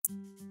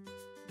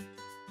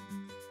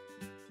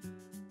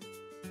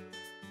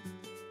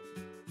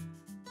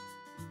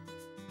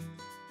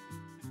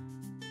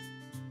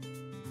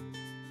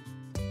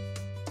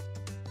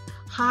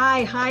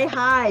Hi, hi,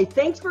 hi.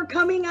 Thanks for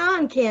coming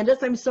on,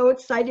 Candace. I'm so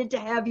excited to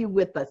have you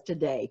with us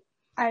today.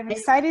 I'm And,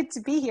 excited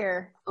to be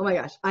here. oh my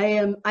gosh, I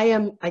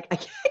can't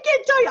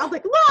tell you. I'm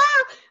like,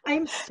 wow, I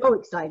am so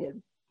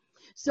excited.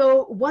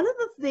 So one of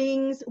the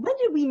things, when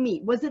did we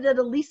meet? Was it at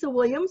a Lisa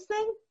Williams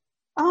thing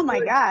Oh my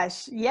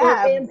gosh. or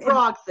Yeah. Van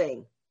Prague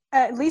thing?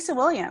 Lisa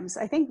Williams,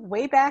 I think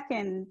way back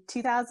in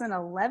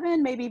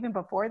 2011, maybe even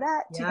before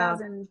that, Yeah,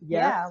 2000.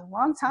 yes. Yeah,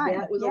 long That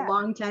time. was a Yeah.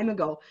 long time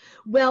ago.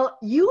 Well,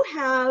 you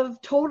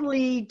have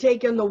totally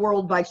taken the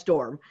world by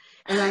storm,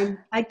 and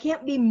I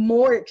can't be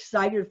more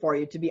excited for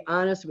you, to be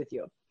honest with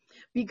you,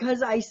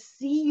 because I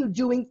see you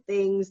doing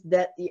things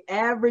that the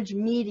average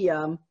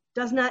medium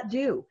does not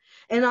do.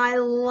 And I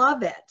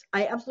love it.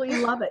 I absolutely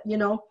love it.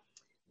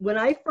 When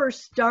I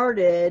first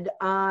started,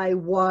 I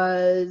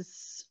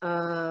was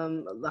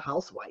the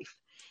housewife.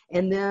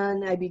 And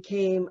then I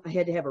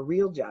had to have a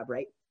real job,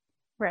 right?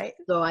 Right.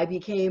 So I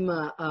became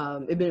a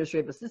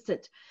administrative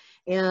assistant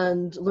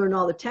and learned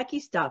all the techie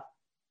stuff.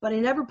 But I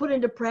never put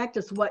into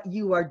practice what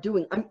you are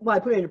doing. Well, I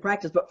put it into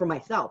practice, but for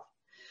myself.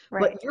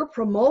 Right. But you're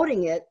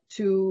promoting it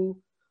to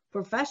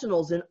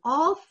professionals in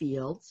all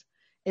fields,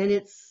 and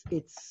it's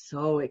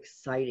so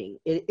exciting.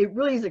 It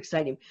really is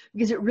exciting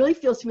because it really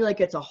feels to me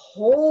like it's a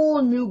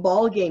whole new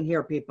ball game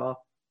here, people.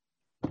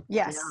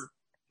 Yeah. Yes.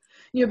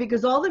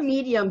 Because all the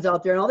mediums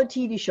out there and all the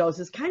TV shows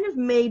has kind of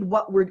made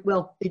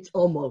it's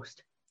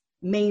almost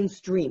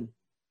mainstream,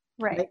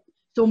 Right. right?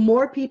 So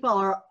more people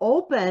are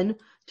open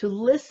to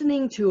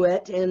listening to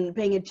it and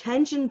paying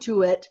attention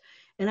to it.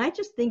 And I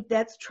just think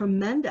that's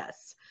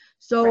tremendous.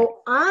 So Right.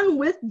 on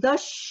with the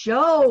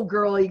show,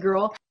 girly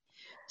girl.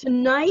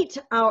 Tonight,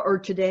 or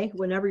today,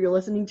 whenever you're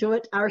listening to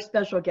it, our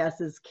special guest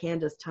is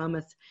Candace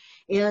Thomas.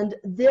 And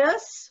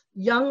this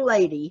young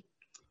lady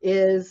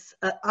is,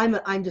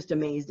 I'm just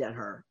amazed at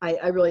her.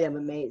 I really am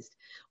amazed.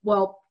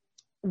 Well,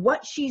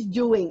 what she's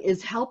doing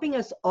is helping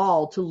us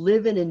all to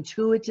live an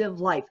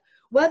intuitive life.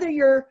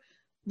 Whether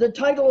the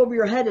title over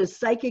your head is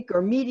psychic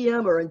or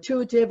medium or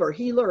intuitive or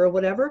healer or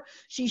whatever,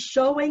 she's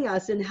showing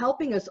us and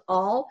helping us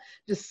all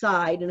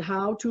decide and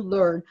how to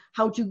learn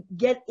how to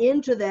get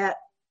into that,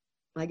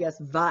 I guess,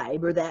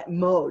 vibe or that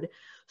mode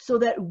so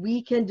that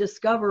we can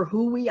discover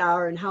who we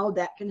are and how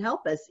that can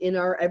help us in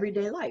our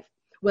everyday life,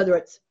 whether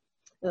it's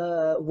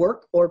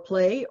work or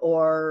play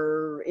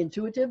or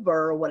intuitive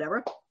or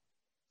whatever.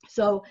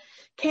 So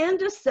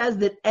Candace says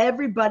that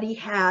everybody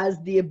has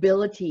the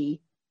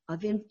ability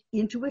of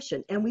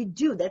intuition, and we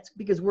do. That's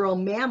because we're all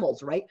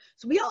mammals, right?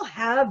 So we all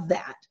have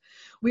that.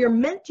 We are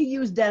meant to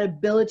use that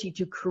ability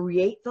to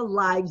create the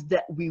lives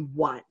that we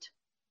want.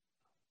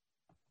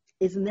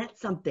 Isn't that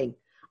something?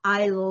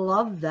 I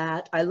love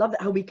that. I love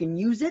that, how we can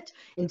use it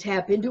and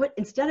tap into it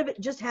instead of it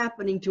just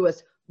happening to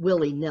us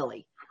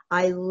willy-nilly.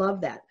 I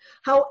love that.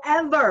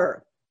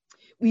 However,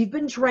 we've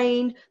been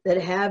trained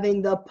that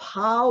having the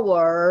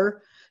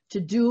power to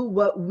do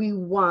what we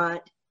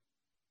want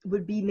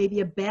would be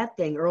maybe a bad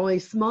thing, or only a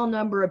small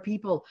number of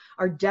people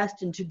are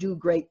destined to do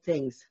great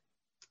things.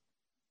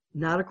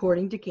 Not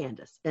according to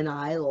Candace, and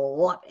I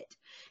love it.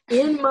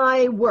 In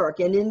my work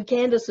and in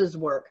Candace's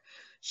work,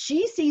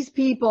 she sees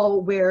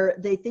people where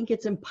they think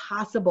it's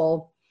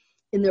impossible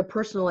in their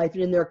personal life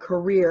and in their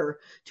career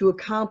to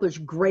accomplish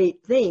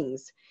great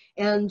things.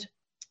 And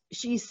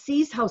she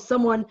sees how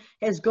someone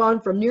has gone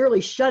from nearly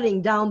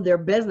shutting down their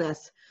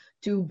business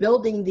to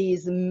building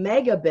these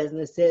mega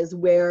businesses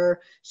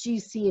where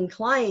she's seeing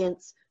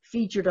clients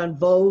featured on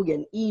Vogue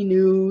and E!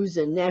 News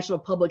and national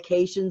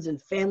publications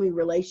and family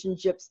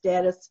relationship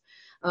status,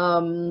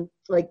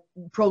 like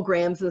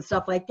programs and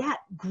stuff like that.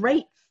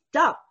 Great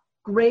stuff.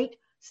 Great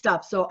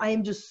stuff. So I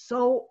am just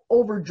so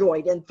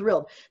overjoyed and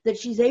thrilled that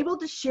she's able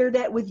to share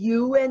that with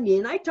you and me.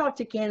 And I talked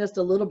to Candace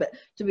a little bit,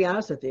 to be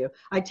honest with you.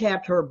 I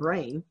tapped her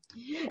brain.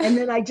 And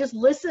then I just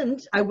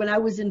listened. When I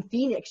was in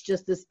Phoenix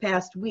just this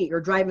past week, or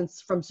driving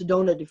from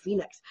Sedona to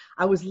Phoenix,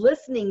 I was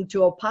listening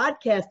to a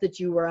podcast that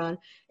you were on,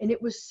 and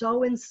it was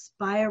so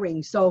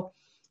inspiring. So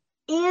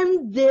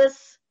in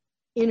this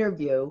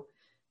interview,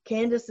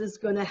 Candace is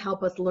going to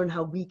help us learn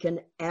how we can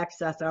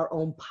access our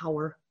own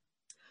power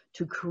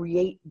to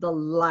create the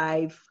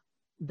life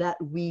that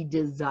we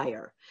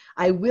desire.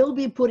 I will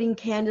be putting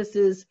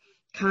Candace's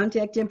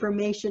contact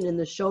information in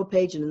the show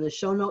page and in the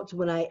show notes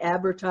when I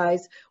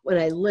advertise, when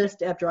I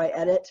list after I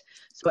edit.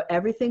 So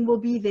everything will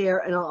be there,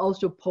 and I'll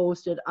also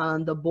post it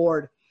on the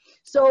board.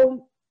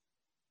 So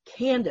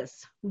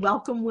Candace,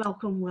 welcome,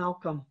 welcome,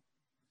 welcome.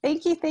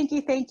 Thank you. Thank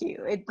you. Thank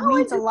you. It Oh, I'm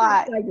means a just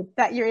lot excited.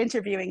 that you're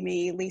interviewing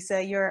me, Lisa.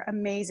 You're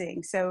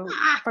amazing. So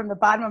Ah, from the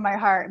bottom of my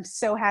heart, I'm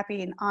so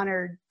happy and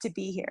honored to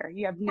be here.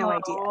 You have no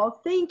idea. oh,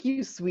 thank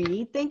you,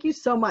 sweetie. Thank you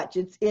so much.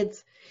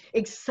 It's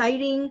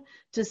exciting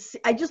to see.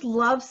 I just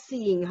love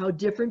seeing how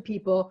different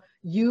people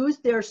use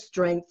their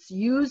strengths,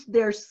 use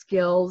their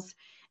skills,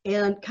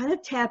 and kind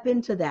of tap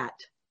into that.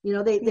 They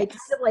Yes.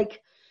 kind of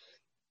like,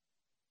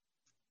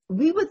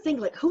 we would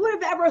think like, who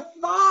would have ever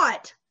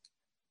thought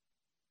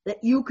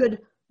that you could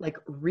like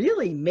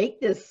really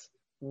make this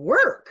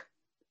work?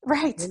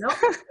 Right. You know,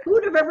 who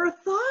would have ever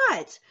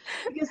thought?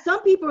 Because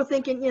some people are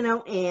thinking,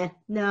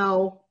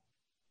 no.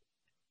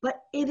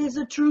 But it is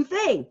a true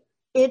thing.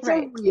 It's a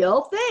Right.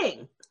 real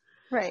thing.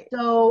 Right.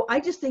 So I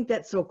just think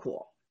that's so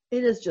cool.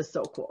 It is just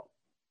so cool.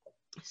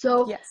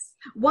 So Yes.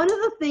 one of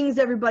the things,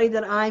 everybody,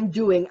 that I'm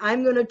doing,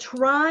 I'm going to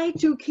try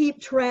to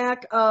keep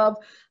track of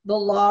the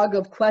log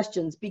of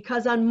questions,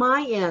 because on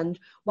my end,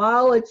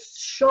 while it's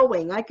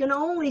showing, I can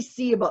only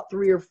see about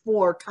 3 or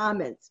 4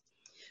 comments.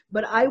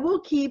 But I will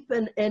keep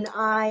an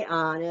eye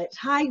on it.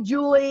 Hi,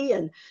 Julie,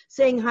 and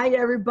saying hi to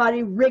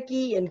everybody,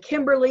 Ricky and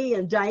Kimberly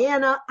and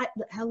Diana.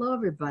 Hello,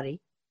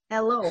 everybody.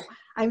 Hello.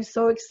 I'm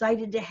so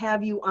excited to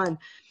have you on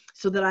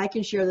so that I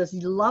can share this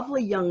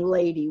lovely young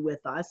lady with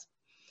us.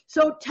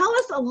 So tell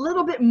us a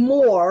little bit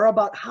more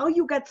about how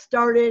you got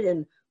started,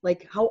 and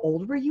like, how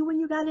old were you when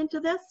you got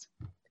into this?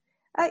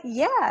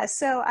 Yeah,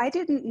 so I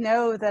didn't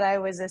know that I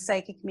was a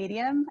psychic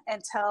medium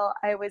until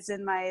I was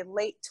in my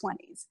late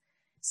 20s.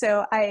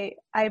 So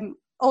I'm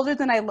older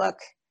than I look.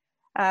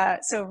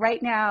 So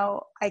right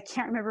now, I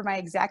can't remember my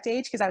exact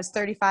age because I was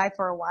 35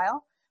 for a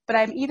while, but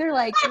I'm either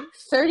like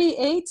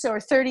 38 or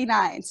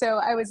 39. So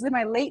I was in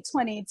my late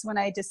 20s when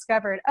I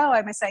discovered, oh,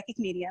 I'm a psychic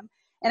medium.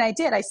 And I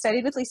did. I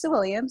studied with Lisa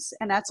Williams,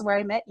 and that's where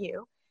I met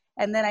you.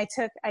 And then I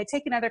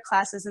taken other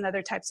classes and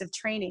other types of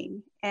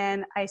training.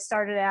 And I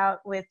started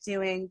out with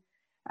doing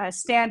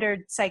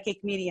standard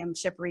psychic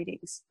mediumship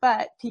readings.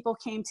 But people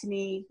came to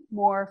me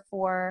more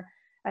for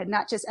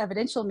not just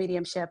evidential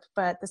mediumship,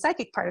 but the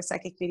psychic part of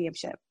psychic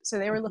mediumship. So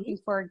they were looking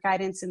for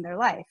guidance in their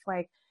life.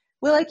 Like,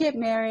 will I get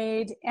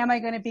married? Am I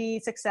going to be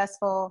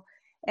successful?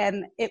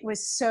 And it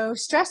was so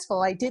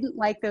stressful. I didn't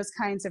like those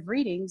kinds of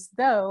readings,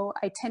 though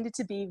I tended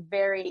to be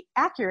very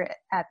accurate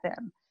at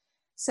them.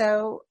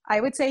 So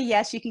I would say,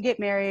 yes, you can get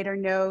married, or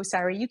no,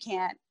 sorry, you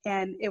can't.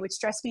 And it would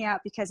stress me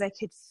out because I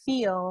could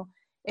feel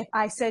if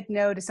I said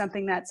no to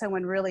something that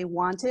someone really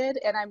wanted,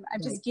 and I'm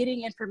just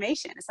getting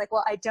information. It's like,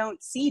 well, I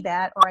don't see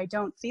that, or I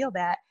don't feel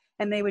that.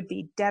 And they would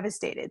be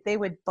devastated. They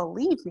would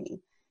believe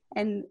me.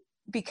 And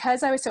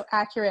because I was so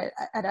accurate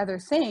at other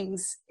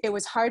things, it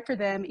was hard for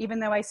them, even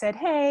though I said,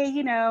 hey,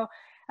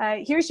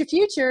 here's your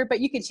future, but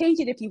you can change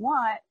it if you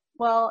want.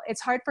 Well,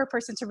 it's hard for a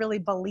person to really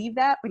believe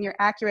that when you're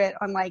accurate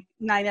on like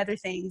 9 other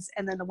things.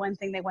 And then the one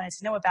thing they wanted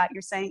to know about,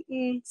 you're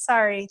saying,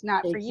 sorry,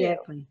 not for you.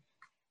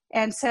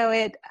 And so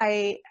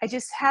I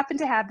just happened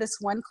to have this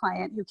one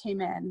client who came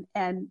in,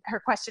 and her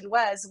question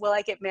was, will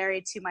I get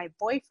married to my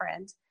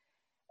boyfriend?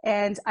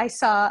 And I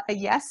saw a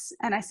yes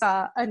and I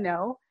saw a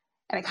no.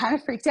 And I kind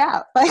of freaked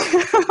out. Like,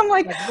 I'm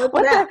like,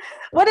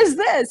 what is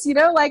this?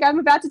 Like, I'm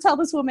about to tell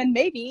this woman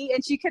maybe,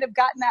 and she could have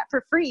gotten that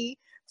for free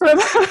from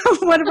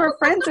one of her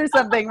friends or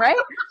something, right?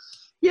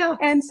 Yeah.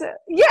 And so,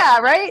 yeah,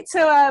 right.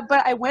 So,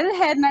 but I went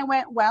ahead and I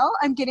went, well,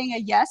 I'm getting a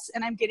yes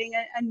and I'm getting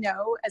a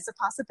no as a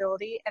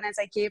possibility. And as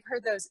I gave her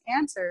those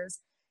answers,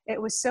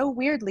 it was so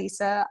weird,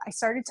 Lisa. I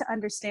started to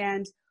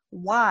understand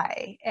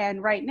why.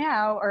 And right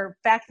now, or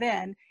back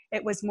then,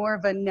 it was more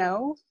of a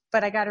no,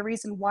 but I got a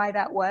reason why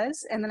that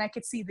was. And then I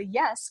could see the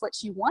yes, what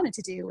she wanted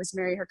to do was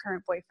marry her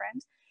current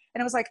boyfriend.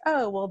 And it was like,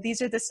 oh, well,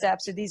 these are the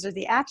steps, or these are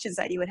the actions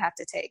that you would have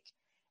to take.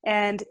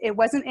 And it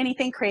wasn't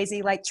anything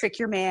crazy like trick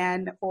your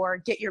man or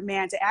get your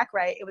man to act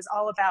right. It was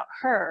all about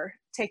her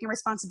taking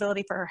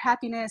responsibility for her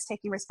happiness,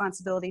 taking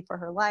responsibility for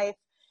her life.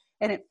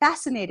 And it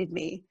fascinated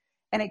me.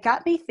 And it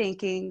got me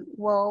thinking,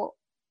 well,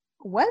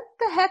 what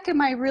the heck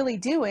am I really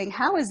doing?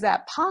 How is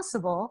that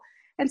possible?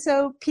 And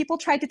so people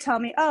tried to tell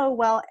me, oh,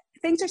 well,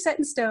 things are set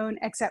in stone,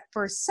 except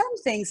for some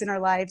things in our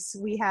lives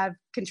we have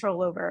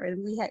control over,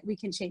 and we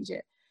can change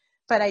it.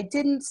 But I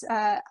didn't,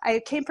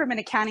 I came from an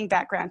accounting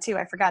background too.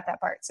 I forgot that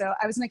part. So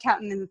I was an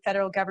accountant in the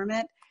federal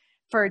government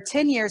for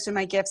 10 years when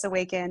my gifts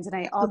awakened, and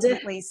I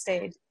ultimately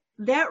stayed.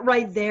 That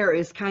right there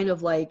is kind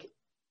of like,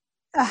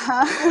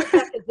 how the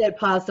heck is that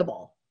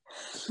possible?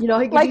 He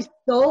can be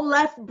so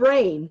left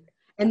brain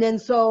and then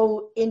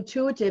so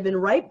intuitive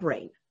and right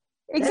brain.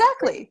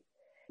 Exactly.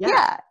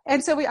 Yeah.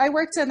 And so I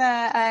worked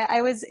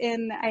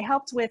I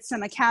helped with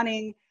some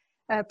accounting,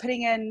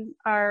 putting in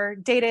our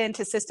data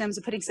into systems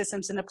and putting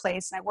systems into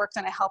place. And I worked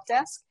on a help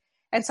desk.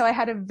 And so I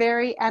had a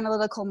very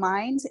analytical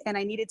mind, and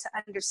I needed to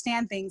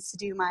understand things to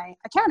do my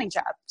accounting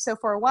job. So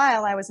for a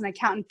while, I was an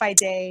accountant by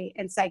day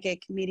and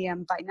psychic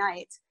medium by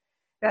night,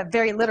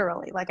 very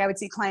literally. Like, I would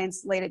see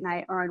clients late at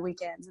night or on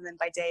weekends, and then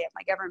by day at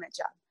my government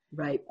job.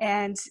 Right.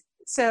 And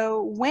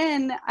so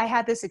when I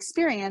had this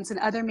experience and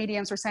other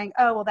mediums were saying,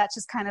 oh, well, that's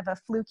just kind of a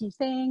fluky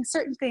thing.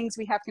 Certain things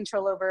we have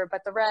control over,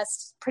 but the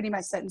rest pretty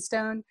much set in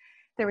stone.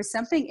 There was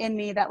something in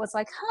me that was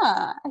like,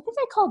 I think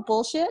I called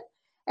bullshit.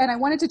 And I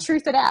wanted to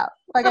truth it out.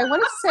 Like, I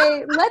wanted to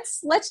say,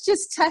 let's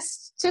just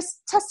test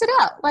it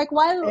out. Like,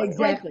 why,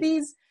 like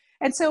these.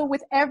 And so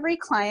with every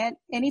client,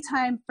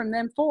 anytime from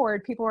them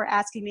forward, people were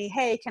asking me,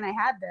 hey, can I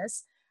have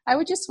this? I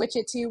would just switch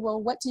it to,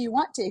 well, what do you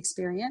want to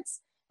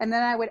experience? And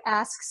then I would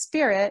ask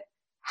spirit,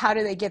 how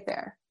do they get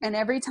there? And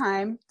every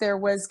time there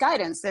was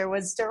guidance, there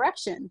was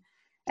direction.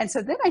 And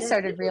so then I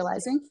started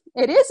realizing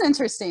it is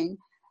interesting.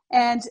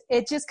 And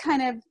it just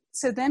kind of,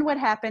 so then what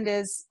happened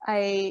is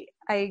I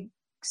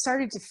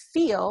started to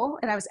feel,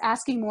 and I was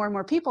asking more and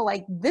more people,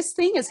 like, this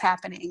thing is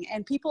happening,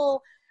 and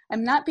people,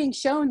 I'm not being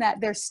shown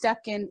that they're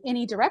stuck in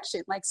any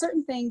direction. Like,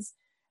 certain things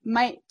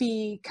might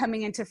be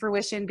coming into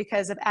fruition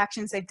because of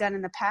actions they've done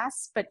in the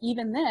past, but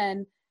even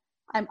then,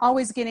 I'm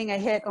always getting a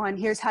hit on,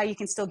 here's how you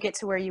can still get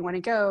to where you want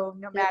to go,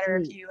 no matter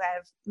if you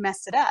have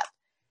messed it up.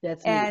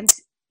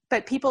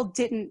 But people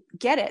didn't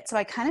get it. So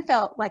I kind of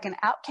felt like an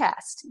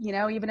outcast, you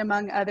know, even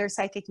among other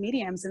psychic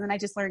mediums. And then I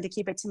just learned to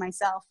keep it to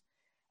myself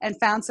and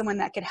found someone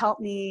that could help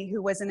me,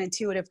 who was an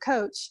intuitive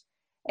coach.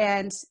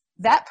 And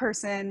that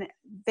person,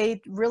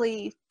 they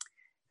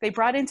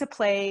brought into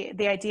play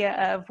the idea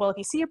of, well, if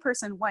you see a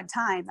person one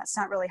time, that's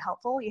not really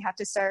helpful. You have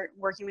to start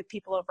working with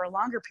people over a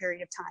longer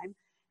period of time.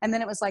 And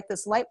then it was like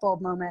this light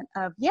bulb moment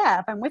of, yeah,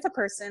 if I'm with a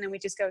person and we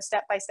just go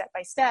step by step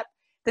by step,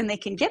 then they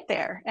can get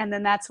there. And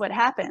then that's what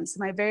happens.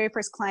 My very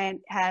first client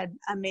had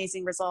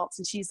amazing results.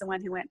 And she's the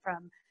one who went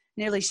from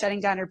nearly shutting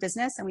down her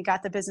business, and we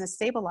got the business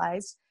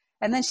stabilized.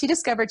 And then she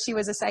discovered she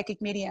was a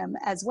psychic medium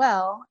as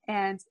well.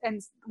 And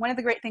one of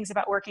the great things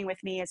about working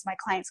with me is my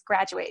clients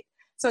graduate.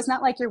 So it's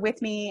not like you're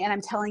with me and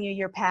I'm telling you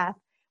your path.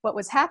 What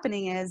was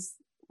happening is,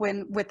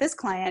 with this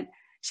client,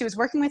 she was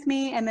working with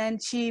me, and then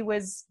she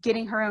was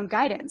getting her own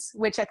guidance,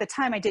 which at the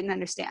time I didn't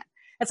understand.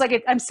 It's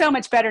like, I'm so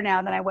much better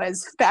now than I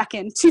was back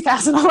in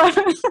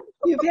 2011.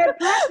 You've had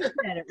practice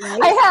at it, right?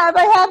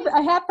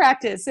 I have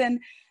practice. And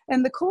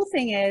the cool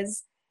thing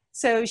is,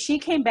 so she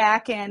came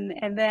back and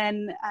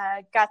then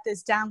got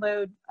this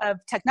download of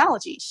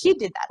technology. She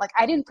did that. Like,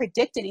 I didn't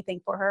predict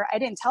anything for her. I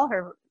didn't tell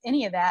her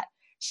any of that.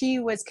 She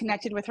was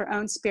connected with her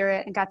own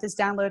spirit and got this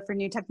download for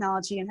new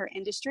technology in her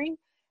industry.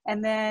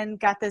 And then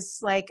got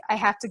this, like, I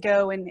have to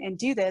go and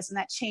do this. And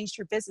that changed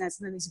her business.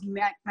 And then these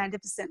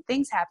magnificent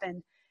things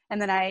happened.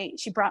 And then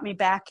she brought me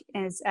back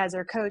as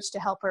her coach to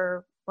help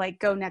her, like,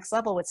 go next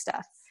level with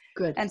stuff.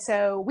 Good. And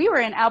so we were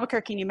in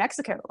Albuquerque, New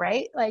Mexico,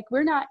 right? Like,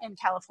 we're not in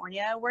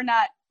California. We're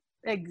not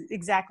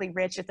exactly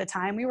rich at the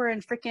time. We were in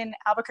freaking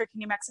Albuquerque,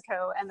 New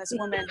Mexico. And this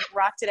woman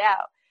rocked it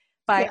out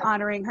by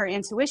honoring her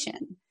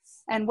intuition.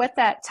 And what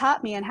that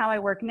taught me and how I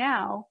work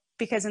now,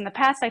 because in the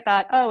past I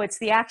thought, oh, it's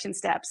the action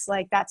steps.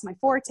 Like, that's my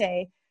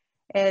forte,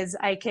 is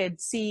I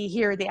could see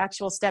here the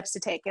actual steps to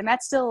take. And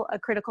that's still a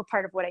critical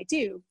part of what I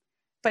do.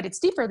 But it's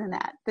deeper than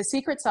that. The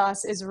secret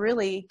sauce is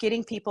really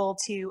getting people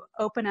to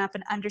open up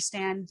and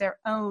understand their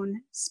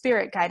own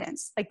spirit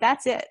guidance. Like,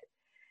 that's it.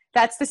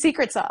 That's the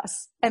secret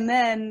sauce. And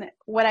then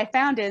what I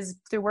found is,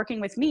 through working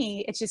with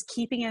me, it's just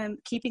keeping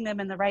them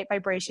in the right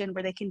vibration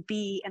where they can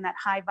be in that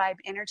high vibe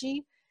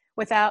energy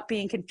without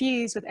being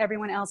confused with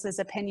everyone else's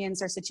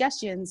opinions or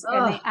suggestions.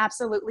 And they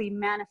absolutely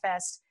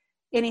manifest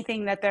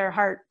anything that their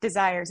heart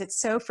desires.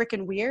 It's so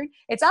freaking weird.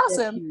 It's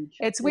awesome.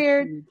 It's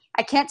weird. Huge.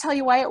 I can't tell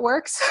you why it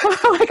works.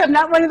 Like, I'm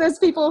not one of those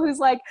people who's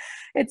like,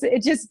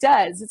 it just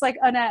does. It's like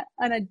on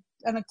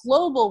a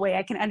global way,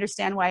 I can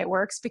understand why it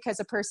works, because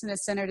a person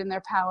is centered in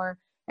their power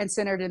and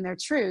centered in their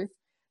truth.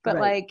 But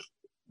like,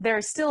 there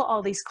are still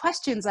all these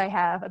questions I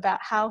have about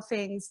how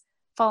things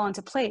fall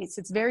into place.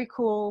 It's very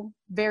cool,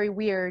 very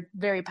weird,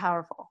 very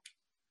powerful.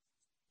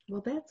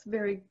 Well, that's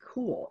very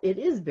cool. It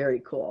is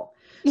very cool.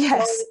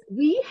 Yes.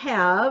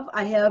 So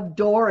I have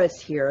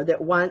Doris here that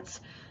wants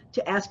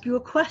to ask you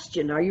a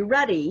question. Are you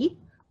ready?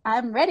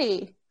 I'm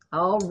ready.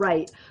 All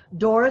right.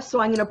 Doris, so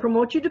I'm going to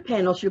promote you to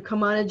panel. She'll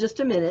come on in just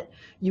a minute.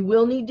 You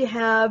will need to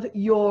have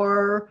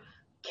your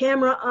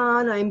camera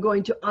on. I'm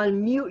going to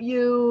unmute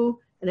you,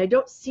 and I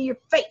don't see your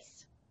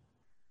face.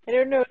 I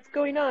don't know what's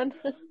going on.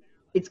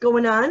 It's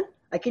going on?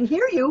 I can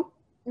hear you.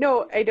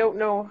 No, I don't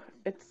know.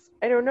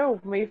 I don't know.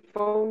 My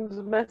phone's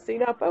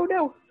messing up. Oh,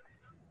 no.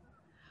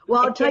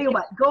 Well, I'll tell you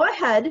what. Go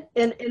ahead,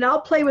 and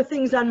I'll play with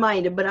things on my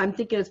end, but I'm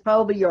thinking it's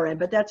probably your end,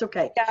 but that's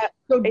okay. Yeah,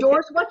 so,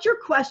 Doris, what's your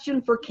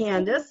question for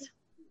Candace?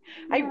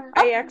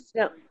 I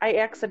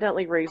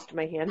accidentally raised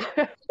my hand.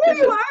 There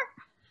you are.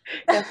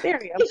 Yes,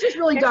 there you go. It's just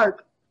really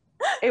dark.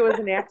 It was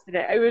an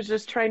accident. I was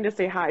just trying to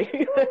say hi.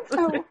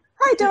 Oh,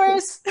 hi,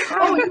 Doris.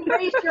 Oh, you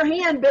raised your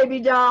hand, baby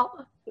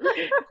doll.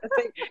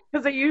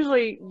 Because I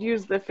usually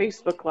use the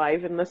Facebook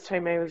Live, and this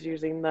time I was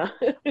using the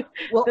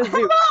well, the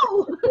Zoom.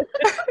 Hello.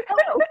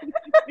 Hello.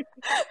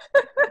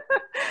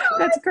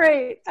 That's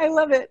great. I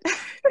love it.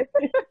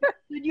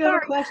 Did you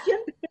have a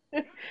question?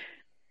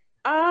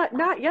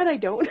 Not yet. I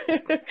don't.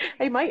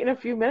 I might in a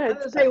few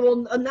minutes. I was gonna say,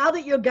 well, now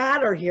that you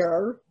got her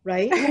here,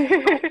 right?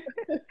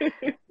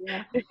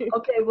 Yeah.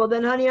 Okay, well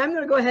then, honey, I'm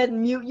going to go ahead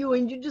and mute you,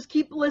 and you just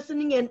keep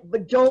listening in,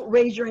 but don't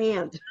raise your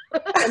hand.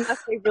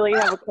 Unless I really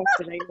have a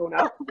question, I don't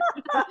know.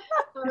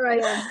 All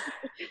right.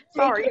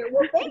 Sorry.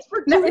 Well, thanks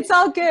for No, it's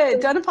all good.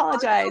 Don't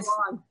apologize.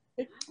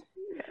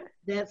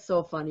 That's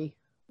so funny.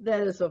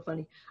 That is so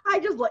funny. I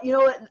just, you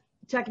know what?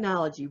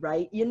 Technology,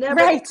 right? You never.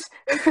 Right.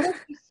 It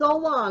took me so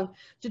long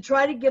to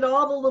try to get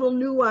all the little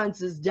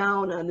nuances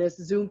down on this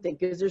Zoom thing,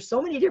 because there's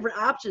so many different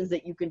options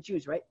that you can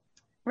choose, right?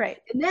 Right.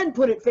 And then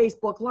put it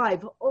Facebook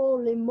Live.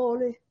 Holy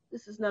moly,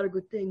 this is not a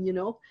good thing, you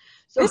know?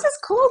 So this is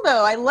cool,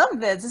 though. I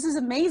love this. This is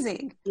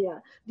amazing. Yeah.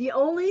 The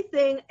only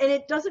thing, and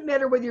it doesn't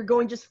matter whether you're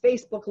going just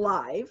Facebook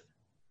Live,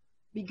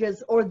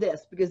 because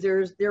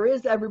there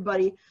is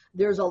everybody,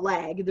 there's a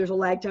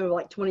lag time of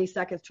like 20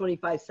 seconds,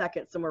 25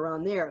 seconds, somewhere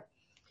around there.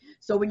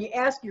 So when you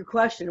ask your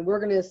question, we're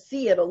going to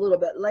see it a little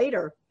bit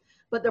later.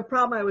 But the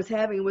problem I was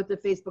having with the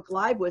Facebook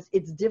Live was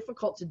it's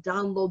difficult to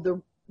download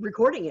the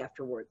recording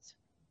afterwards.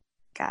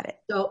 Got it.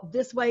 So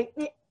this way,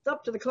 it's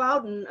up to the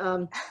cloud,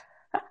 and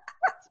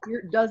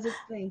Spirit does its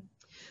thing.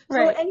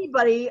 So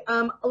anybody,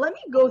 let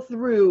me go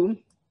through.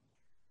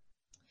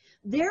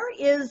 There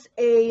is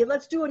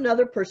let's do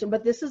another person,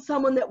 but this is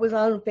someone that was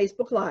on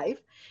Facebook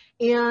Live,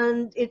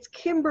 and it's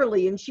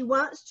Kimberly, and she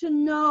wants to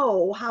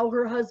know how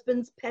her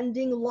husband's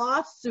pending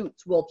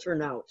lawsuits will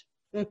turn out.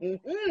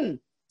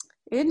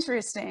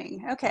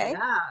 Interesting. Okay.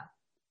 Yeah.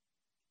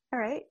 All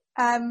right.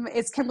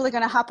 Is Kimberly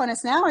going to hop on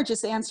us now, or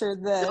just answer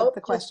the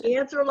question? Just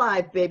answer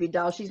live, baby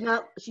doll. She's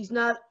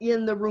not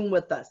in the room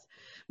with us.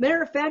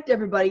 Matter of fact,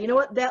 everybody, you know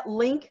what? That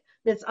link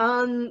that's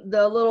on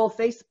the little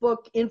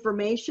Facebook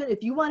information,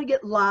 if you want to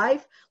get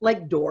live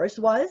like Doris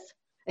was,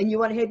 and you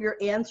want to have your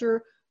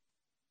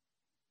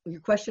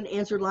question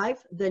answered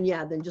live, then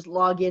just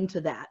log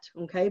into that.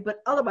 Okay. But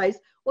otherwise,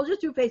 we'll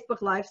just do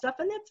Facebook Live stuff,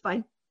 and that's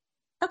fine.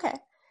 Okay.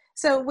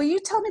 So will you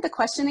tell me the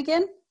question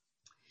again?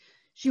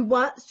 She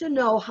wants to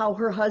know how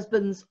her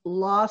husband's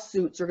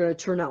lawsuits are going to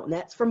turn out, and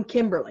that's from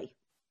Kimberly.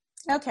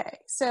 Okay.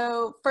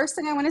 So first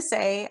thing I want to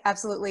say,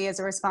 absolutely, as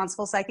a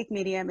responsible psychic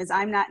medium, is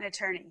I'm not an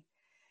attorney.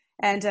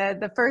 And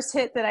the first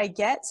hit that I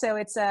get, so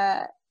it's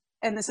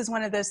and this is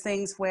one of those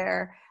things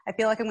where I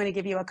feel like I'm going to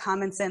give you a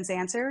common sense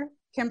answer,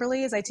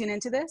 Kimberly, as I tune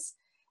into this.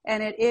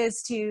 And it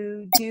is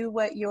to do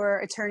what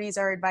your attorneys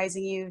are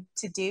advising you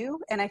to do.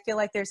 And I feel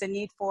like there's a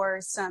need for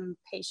some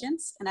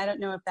patience. And I don't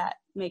know if that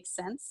makes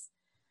sense,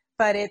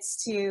 but I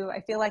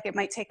feel like it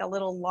might take a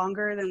little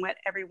longer than what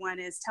everyone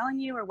is telling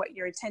you or what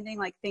you're intending,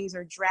 like things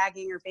are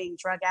dragging or being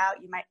drug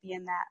out. You might be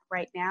in that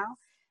right now,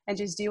 and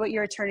just do what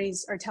your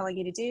attorneys are telling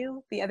you to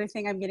do. The other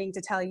thing I'm getting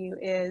to tell you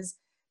is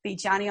be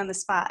Johnny on the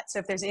spot. So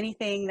if there's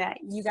anything that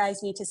you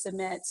guys need to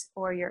submit,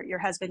 or your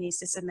husband needs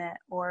to submit,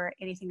 or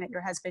anything that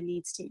your husband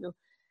needs to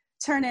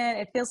turn in,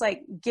 it feels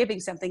like giving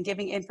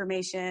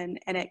information,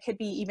 and it could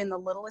be even the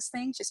littlest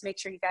things. Just make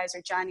sure you guys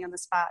are Johnny on the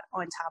spot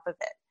on top of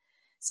it.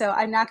 So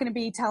I'm not going to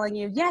be telling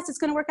you, yes, it's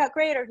going to work out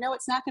great, or no,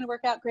 it's not going to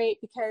work out great,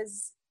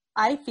 because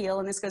I feel,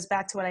 and this goes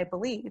back to what I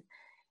believe,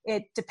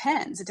 it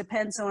depends. It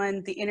depends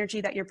on the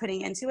energy that you're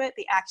putting into it,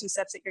 the action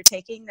steps that you're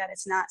taking, that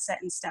it's not set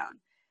in stone.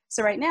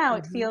 So right now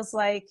it feels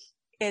like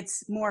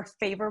it's more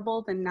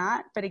favorable than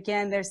not. But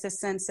again, there's this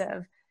sense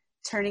of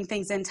turning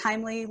things in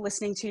timely,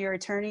 listening to your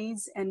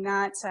attorneys, and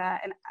not,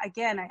 and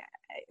again,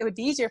 it would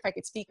be easier if I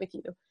could speak with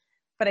you,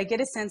 but I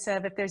get a sense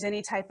of if there's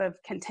any type of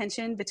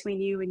contention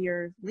between you and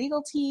your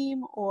legal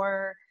team,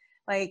 or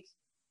like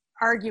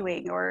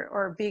arguing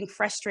or being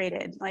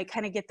frustrated, like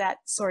kind of get that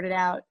sorted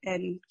out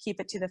and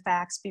keep it to the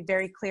facts. Be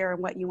very clear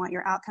on what you want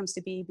your outcomes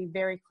to be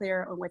very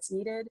clear on what's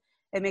needed,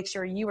 and make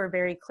sure you are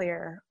very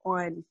clear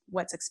on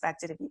what's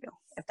expected of you,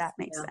 if that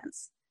makes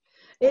sense.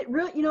 It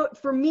really,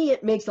 for me,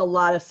 it makes a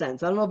lot of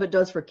sense. I don't know if it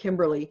does for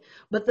Kimberly,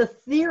 but the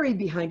theory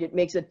behind it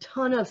makes a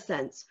ton of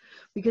sense,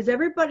 because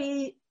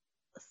everybody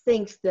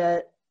thinks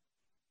that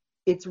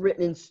it's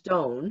written in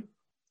stone.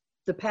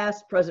 The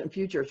past, present,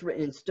 future is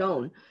written in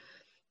stone,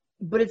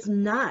 but it's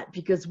not,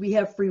 because we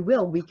have free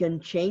will. We can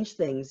change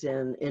things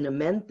and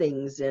amend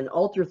things and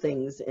alter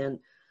things. And,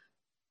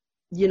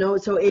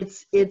 so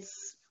it's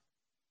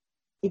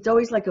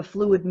always like a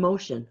fluid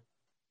motion.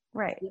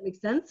 Right. Does that make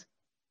sense?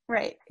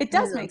 Right. It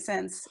does make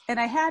sense. And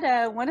I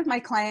had one of my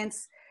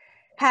clients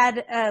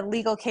had a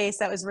legal case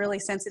that was really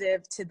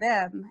sensitive to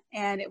them.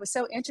 And it was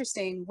so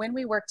interesting. When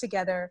we worked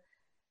together,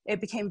 it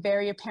became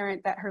very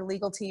apparent that her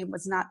legal team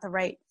was not the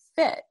right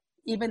fit,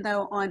 even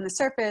though on the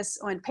surface,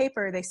 on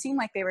paper, they seemed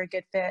like they were a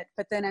good fit.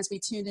 But then as we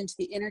tuned into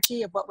the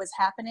energy of what was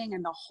happening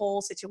and the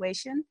whole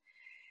situation,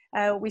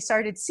 we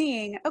started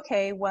seeing,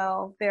 okay,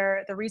 well,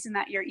 the reason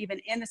that you're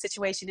even in the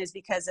situation is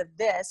because of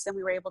this. And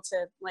we were able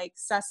to like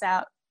suss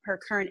out her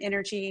current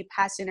energy,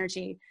 past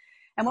energy.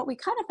 And what we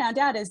kind of found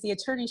out is the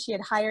attorney she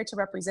had hired to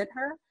represent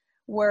her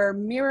were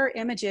mirror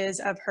images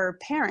of her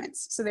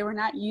parents. So they were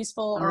not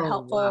useful or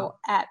helpful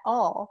at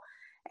all.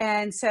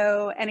 And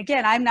so, and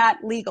again, I'm not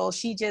legal.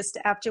 She just,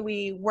 after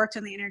we worked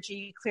on the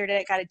energy, cleared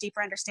it, got a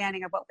deeper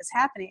understanding of what was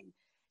happening,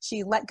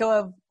 she let go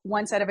of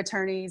one set of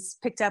attorneys,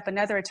 picked up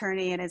another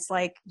attorney, and it's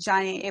like,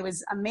 Johnny, it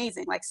was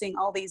amazing, like seeing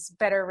all these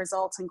better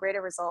results and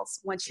greater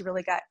results once she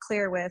really got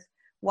clear with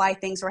why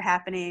things were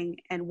happening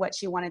and what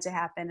she wanted to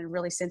happen, and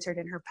really centered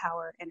in her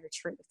power and her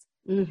truth.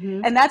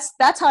 And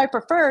that's how I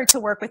prefer to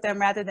work with them,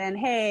 rather than,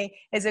 hey,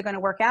 is it going to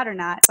work out or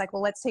not? It's like,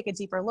 well, let's take a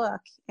deeper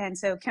look. And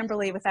so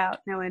Kimberly, without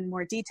knowing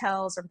more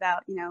details or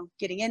without,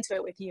 getting into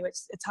it with you,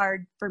 it's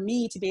hard for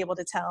me to be able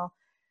to tell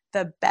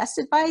the best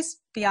advice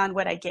beyond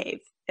what I gave,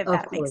 if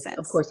that makes sense.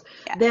 Of course.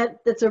 Yeah.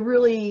 That's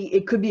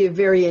it could be a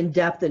very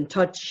in-depth and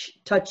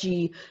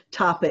touchy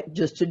topic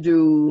just to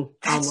do.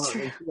 That's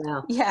true.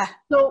 Yeah.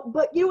 So,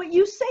 but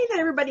you say that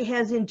everybody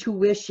has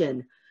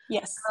intuition.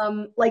 Yes.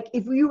 Like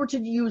if we were to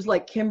use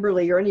like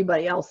Kimberly or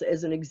anybody else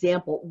as an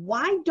example,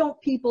 why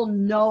don't people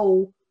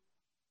know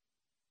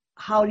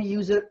how to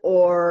use it,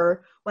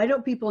 or why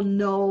don't people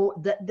know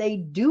that they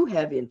do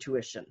have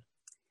intuition?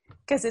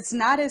 Because it's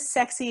not as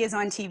sexy as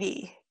on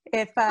TV.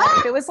 If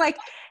it was like,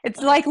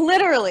 it's like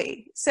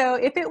literally. So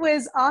if it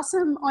was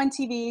awesome on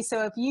TV,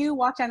 so if you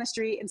walked down the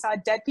street and saw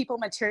dead people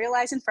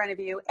materialize in front of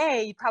you,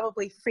 A, you'd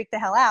probably freak the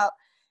hell out.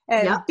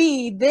 And Yep.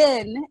 B,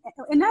 then,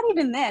 and not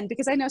even then,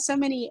 because I know so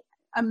many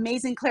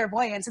amazing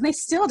clairvoyants and they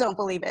still don't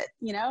believe it,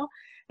 you know?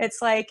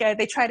 It's like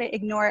they try to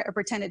ignore it or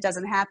pretend it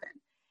doesn't happen.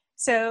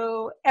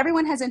 So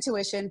everyone has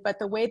intuition, but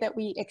the way that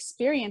we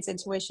experience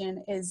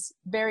intuition is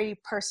very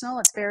personal.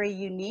 It's very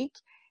unique.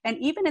 And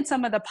even in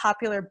some of the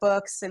popular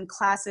books and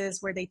classes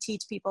where they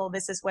teach people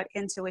this is what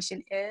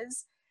intuition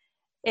is,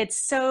 it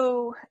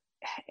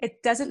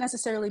doesn't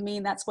necessarily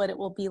mean that's what it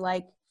will be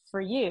like for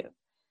you.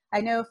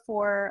 I know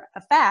for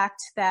a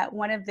fact that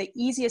one of the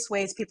easiest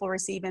ways people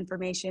receive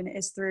information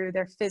is through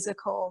their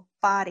physical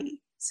body.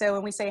 So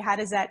when we say, how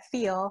does that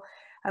feel?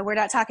 We're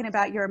not talking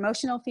about your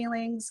emotional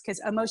feelings,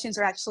 because emotions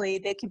are actually,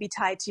 they can be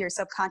tied to your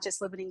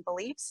subconscious limiting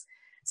beliefs.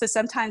 So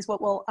sometimes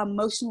what will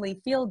emotionally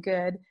feel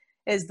good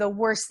is the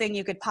worst thing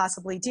you could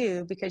possibly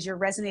do because you're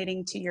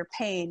resonating to your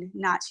pain,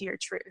 not to your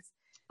truth.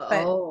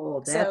 But,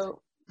 Oh, that's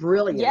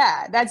brilliant.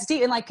 Yeah, that's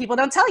deep. And like people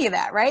don't tell you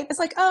that, right? It's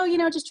like, oh,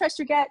 just trust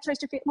your gut,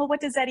 trust your feet. Well,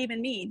 what does that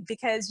even mean?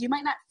 Because you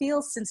might not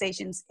feel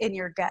sensations in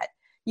your gut.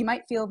 You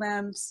might feel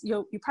them.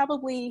 You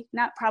probably,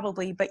 not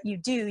probably, but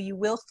you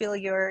will feel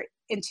your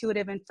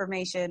intuitive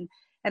information.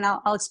 And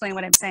I'll explain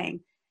what I'm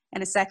saying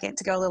in a second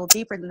to go a little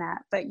deeper than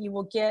that. But you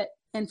will get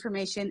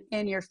information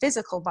in your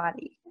physical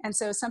body. And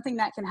so something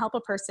that can help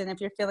a person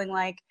if you're feeling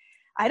like,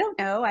 I don't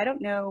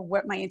know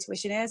what my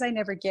intuition is. I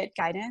never get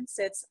guidance.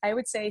 I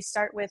would say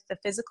start with the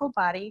physical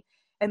body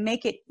and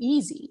make it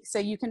easy. So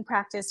you can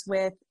practice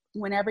with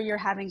whenever you're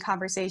having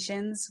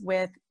conversations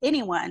with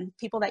anyone,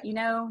 people that you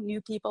know,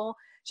 new people,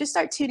 just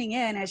start tuning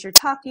in as you're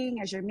talking,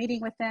 as you're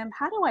meeting with them.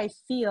 How do I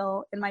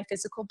feel in my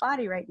physical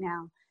body right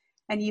now?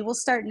 And you will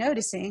start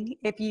noticing,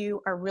 if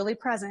you are really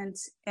present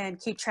and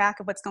keep track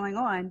of what's going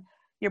on,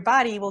 your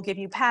body will give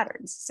you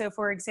patterns. So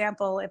for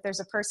example, if there's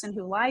a person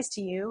who lies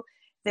to you,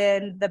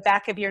 then the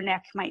back of your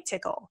neck might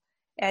tickle.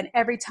 And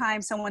every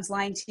time someone's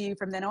lying to you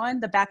from then on,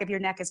 the back of your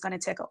neck is going to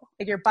tickle.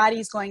 Your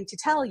body's going to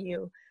tell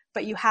you,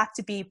 but you have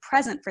to be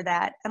present for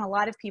that. And a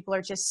lot of people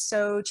are just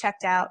so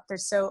checked out. They're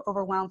so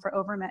overwhelmed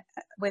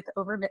with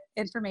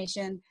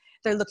information.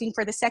 They're looking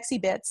for the sexy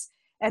bits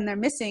and they're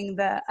missing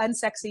the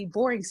unsexy,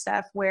 boring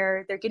stuff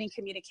where they're getting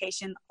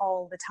communication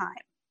all the time.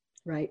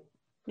 Right.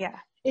 Yeah.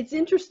 It's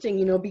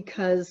interesting,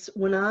 because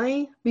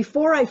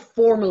before I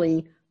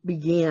formally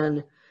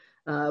began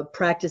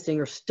practicing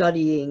or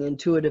studying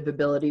intuitive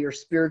ability or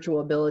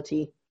spiritual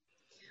ability,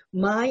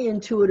 my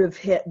intuitive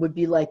hit would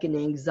be like an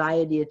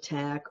anxiety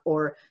attack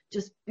or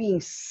just being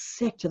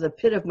sick to the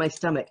pit of my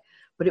stomach.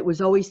 But it was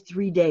always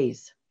 3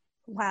 days.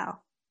 Wow.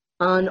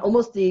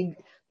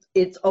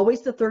 It's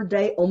always the third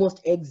day,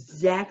 almost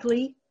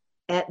exactly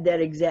at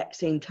that exact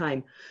same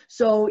time.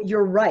 So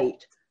you're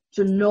right.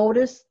 To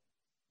notice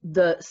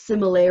the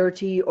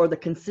similarity or the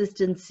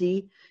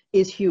consistency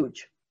is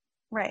huge.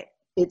 Right.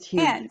 It's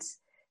huge. And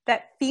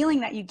that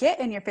feeling that you get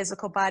in your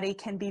physical body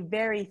can be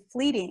very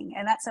fleeting.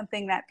 And that's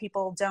something that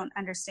people don't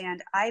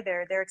understand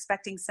either. They're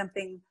expecting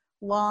something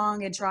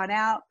long and drawn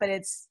out, but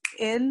it's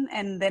in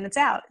and then it's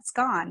out. It's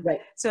gone. Right.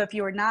 So if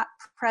you are not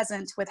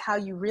present with how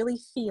you really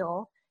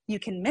feel, you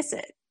can miss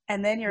it.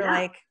 And then you're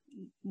like,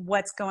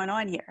 what's going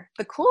on here?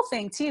 The cool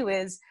thing too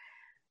is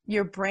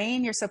your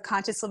brain, your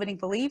subconscious limiting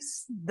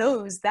beliefs,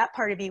 that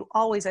part of you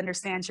always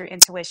understands your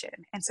intuition.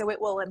 And so it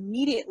will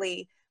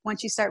immediately,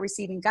 once you start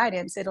receiving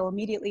guidance, it'll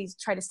immediately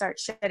try to start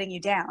shutting you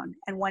down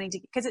and wanting to,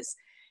 because it's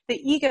the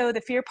ego,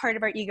 the fear part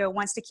of our ego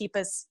wants to keep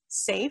us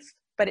safe,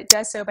 but it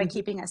does so by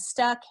keeping us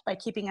stuck, by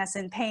keeping us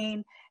in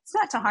pain. It's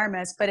not to harm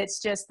us, but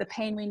it's just the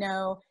pain we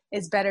know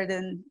is better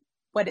than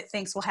what it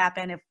thinks will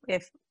happen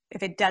if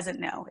it doesn't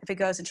know, if it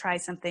goes and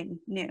tries something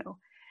new.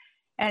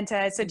 And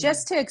so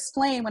just to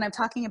explain, when I'm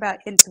talking about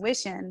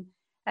intuition,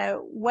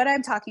 what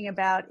I'm talking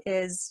about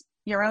is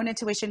your own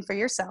intuition for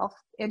yourself.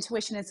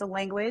 Intuition is a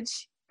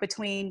language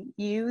between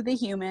you, the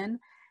human,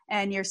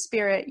 and your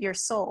spirit, your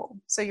soul.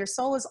 So your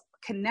soul is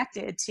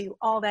connected to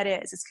all that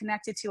is. It's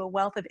connected to a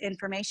wealth of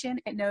information.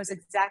 It knows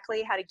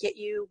exactly how to get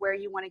you where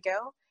you want to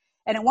go.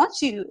 And it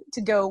wants you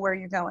to go where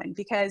you're going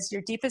because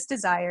your deepest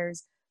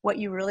desires, what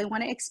you really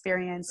want to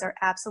experience, are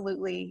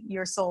absolutely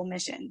your soul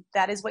mission.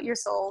 That is what your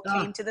soul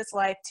came to this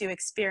life to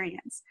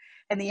experience.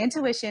 And the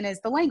intuition is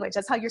the language.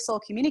 That's how your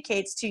soul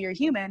communicates to your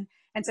human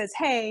and says,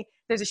 hey,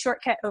 there's a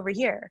shortcut over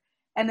here.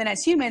 And then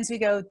as humans, we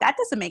go, that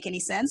doesn't make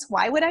any sense.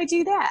 Why would I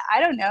do that? I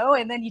don't know.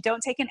 And then you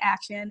don't take an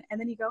action. And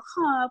then you go,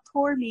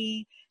 poor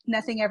me.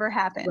 Nothing ever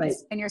happens. Right.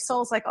 And your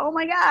soul's like, oh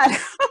my God,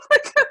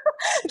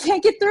 I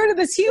can't get through to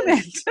this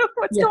human.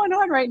 What's going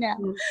on right now?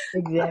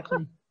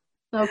 Exactly.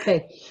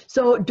 Okay.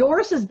 So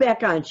Doris is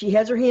back on. She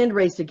has her hand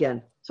raised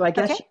again. So I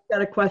guess she's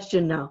got a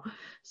question now.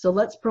 So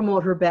let's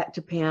promote her back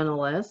to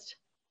panelist.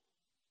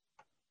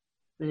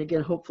 And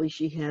again, hopefully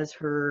she has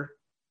her,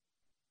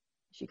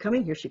 is she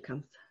coming? Here she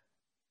comes.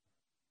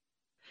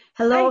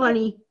 Hello,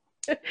 honey.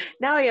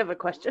 Now I have a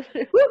question.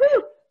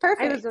 Woohoo!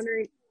 Perfect. I was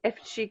wondering if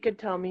she could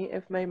tell me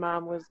if my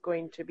mom was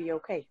going to be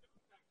okay.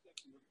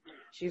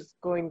 She's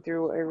going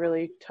through a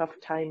really tough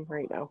time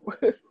right now.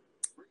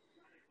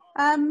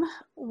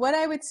 What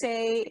I would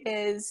say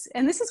is,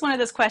 and this is one of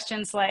those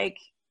questions like,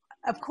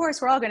 of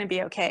course, we're all going to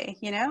be okay,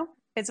 you know?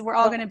 We're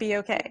all going to be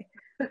okay,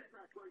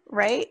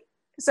 right?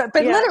 So,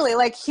 but Yeah. literally,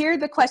 like, hear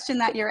the question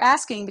that you're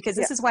asking, because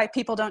this is why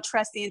people don't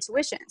trust the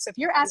intuition. So if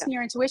you're asking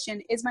your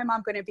intuition, is my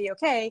mom going to be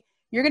okay?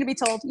 You're going to be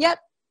told, yep,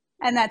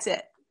 and that's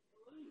it.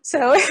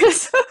 So,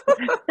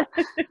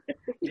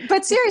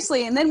 but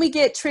seriously, and then we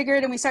get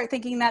triggered and we start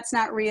thinking that's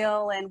not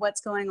real and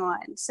what's going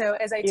on. So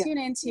as I tune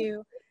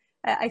into,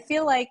 I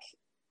feel like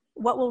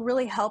what will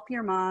really help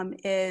your mom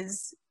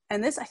is,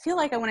 and this, I feel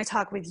like I want to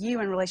talk with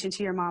you in relation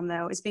to your mom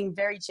though, is being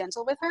very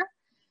gentle with her.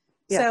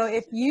 Yes. So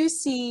if you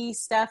see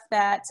stuff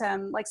that,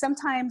 like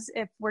sometimes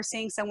if we're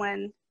seeing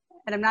someone,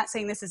 and I'm not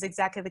saying this is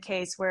exactly the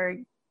case, where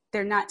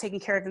they're not taking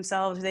care of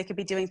themselves, or they could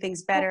be doing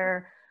things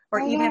better, or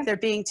even if they're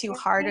being too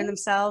hard on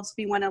themselves,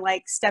 we want to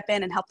like step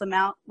in and help them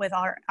out with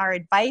our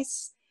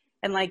advice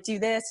and like do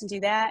this and do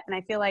that. And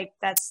I feel like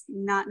that's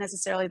not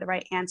necessarily the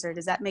right answer.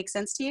 Does that make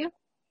sense to you?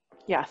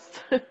 Yes.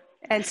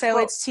 And so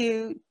Well, it's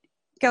to,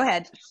 go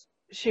ahead.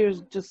 she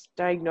was just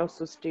diagnosed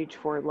with stage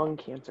 4 lung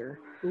cancer.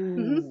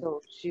 Mhm.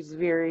 So she's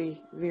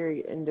very,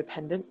 very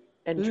independent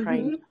and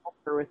trying to help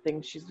her with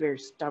things. She's very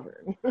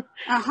stubborn.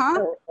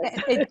 So,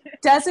 It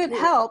doesn't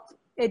help.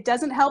 It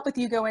doesn't help with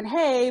you going,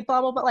 hey,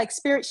 blah, blah, blah, like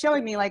spirit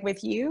showing me, like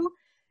with you,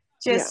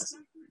 just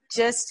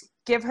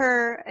give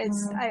her,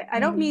 I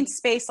don't mean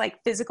space,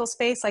 like physical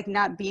space, like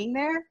not being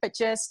there, but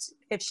just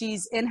if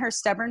she's in her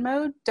stubborn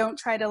mode, don't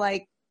try to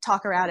like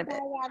talk her out of it.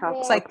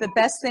 It's like the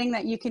best thing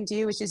that you can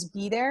do is just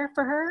be there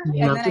for her.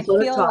 Yeah, And then I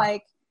feel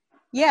like,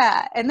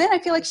 and then I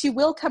feel like she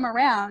will come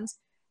around.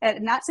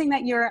 And not saying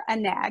that you're a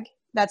nag.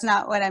 That's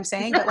not what I'm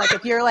saying. But like,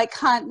 if you're like,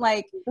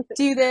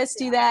 do this,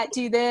 do that,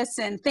 do this,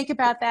 and think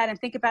about that and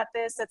think about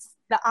this, that's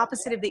the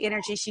opposite of the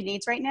energy she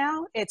needs right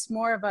now. It's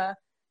more of a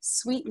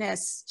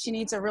sweetness. She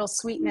needs a real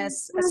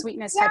sweetness, a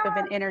sweetness type of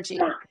an energy.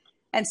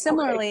 And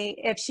similarly,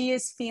 if she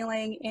is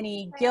feeling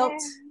any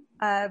guilt,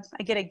 I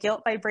get a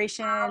guilt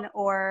vibration,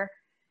 or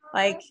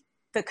like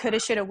the coulda,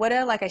 shoulda,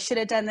 woulda, like I should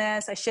have done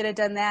this, I should have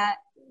done that.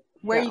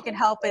 Where you can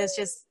help is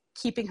just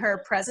keeping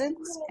her present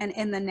and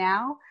in the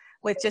now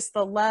with just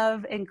the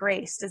love and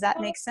grace. Does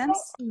that make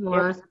sense?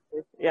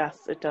 Yes,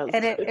 it does.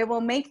 And it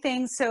will make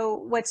things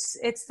so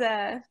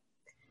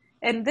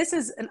and this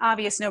is an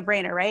obvious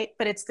no-brainer, right?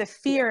 But it's the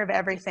fear of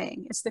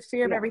everything. It's the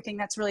fear of everything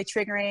that's really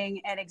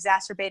triggering and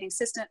exacerbating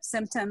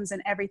symptoms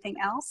and everything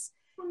else.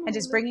 And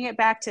just bringing it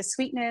back to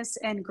sweetness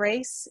and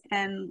grace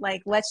and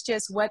like, what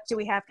do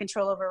we have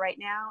control over right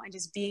now? And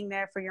just being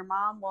there for your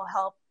mom will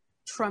help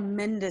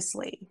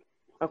tremendously.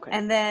 Okay.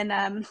 And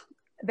then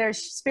there's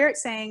spirit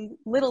saying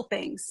little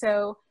things.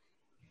 So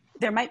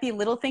there might be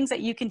little things that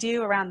you can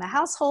do around the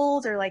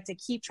household or like to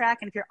keep track.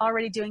 And if you're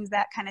already doing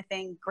that kind of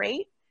thing,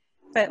 great.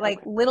 But like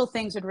little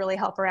things would really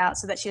help her out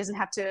so that she doesn't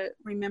have to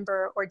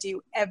remember or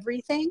do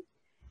everything.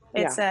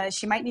 It's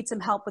she might need some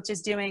help with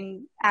just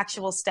doing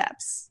actual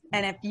steps.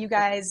 And if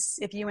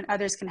you and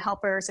others can help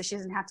her so she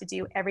doesn't have to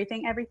do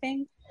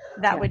everything,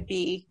 that would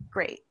be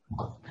great.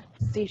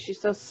 See, she's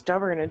so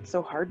stubborn. It's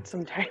so hard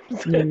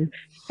sometimes.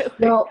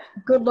 Well,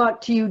 good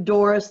luck to you,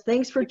 Doris.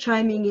 Thanks for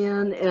chiming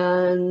in,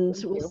 and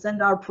we'll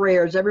send our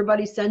prayers.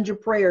 Everybody send your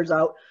prayers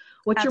out.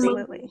 What's your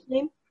mom's first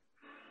name?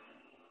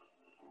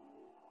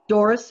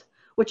 Doris?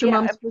 What's your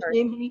mom's first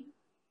name, honey?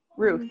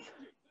 Ruth.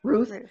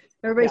 Ruth.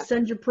 Everybody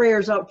send your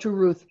prayers out to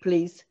Ruth,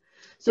 please.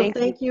 So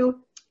thank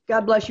you.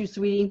 God bless you,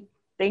 sweetie.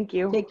 Thank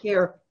you. Take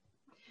care.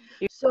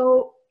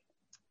 So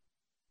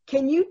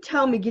can you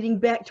tell me, getting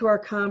back to our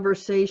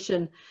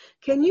conversation,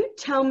 can you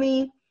tell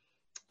me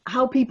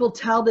how people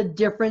tell the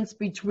difference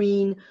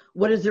between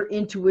what is their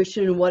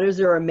intuition and what is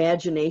their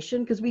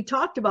imagination? Because we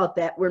talked about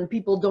that when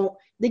people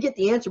they get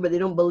the answer, but they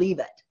don't believe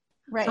it.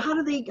 Right. So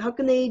how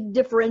can they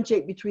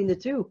differentiate between the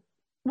two?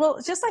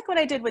 Well, just like what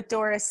I did with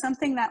Doris,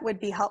 something that would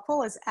be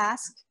helpful is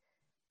ask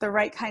the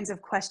right kinds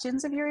of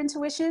questions of your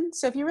intuition.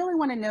 So if you really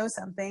want to know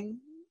something,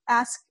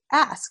 ask.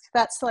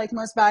 That's like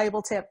most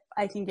valuable tip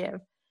I can give.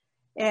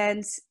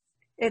 And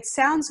it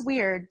sounds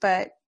weird,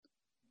 but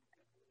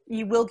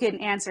you will get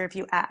an answer if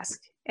you ask.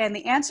 And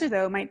the answer,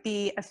 though, might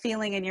be a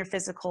feeling in your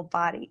physical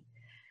body.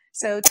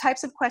 So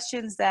types of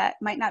questions that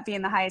might not be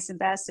in the highest and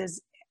best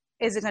is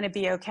it going to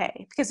be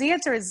okay? Because the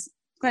answer is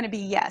going to be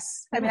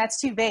yes. I mean, that's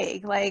too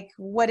vague. Like,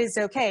 what is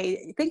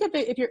okay? Think of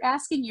it, if you're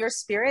asking your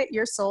spirit,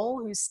 your soul,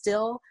 who's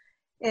still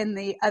in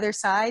the other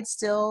side,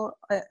 still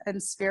in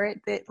spirit,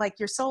 that like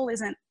your soul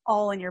isn't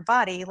all in your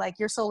body. Like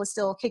your soul is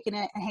still kicking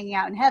it and hanging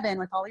out in heaven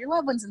with all your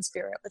loved ones in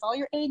spirit, with all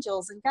your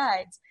angels and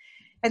guides.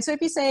 And so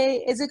if you say,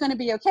 is it going to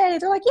be okay?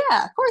 They're like,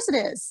 yeah, of course it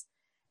is.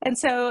 And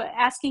so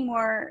asking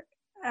more,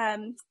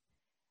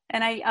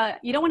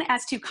 you don't want to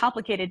ask too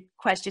complicated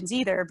questions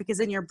either, because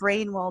then your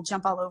brain will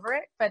jump all over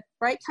it. But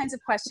right kinds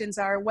of questions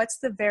are, what's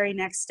the very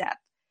next step?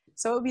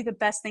 So what would be the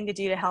best thing to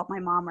do to help my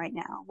mom right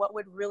now? What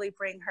would really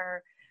bring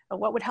her,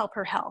 what would help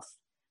her health?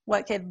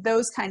 What could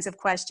those kinds of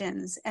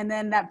questions? And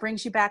then that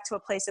brings you back to a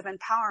place of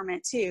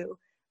empowerment too,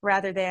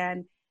 rather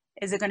than,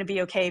 is it going to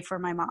be okay for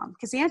my mom?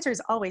 Because the answer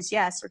is always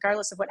yes,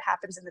 regardless of what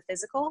happens in the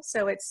physical.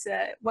 So it's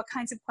what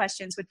kinds of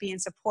questions would be in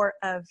support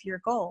of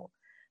your goal.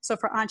 So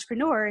for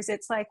entrepreneurs,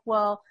 it's like,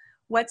 well,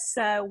 what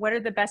are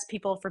the best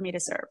people for me to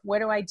serve? What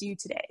do I do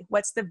today?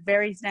 What's the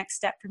very next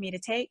step for me to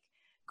take?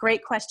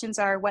 Great questions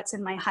are, what's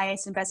in my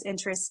highest and best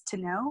interest to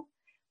know?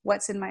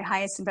 What's in my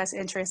highest and best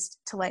interest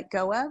to let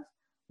go of?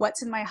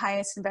 What's in my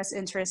highest and best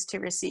interest to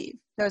receive?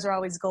 Those are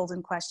always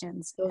golden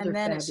questions. Those and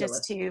then fabulous. It's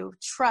just to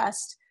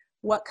trust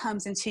what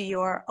comes into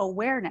your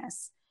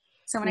awareness.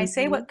 So when I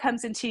say what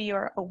comes into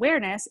your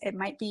awareness, it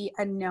might be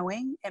a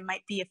knowing, it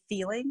might be a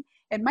feeling,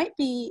 it might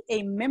be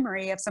a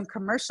memory of some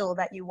commercial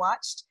that you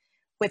watched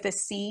with a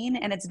scene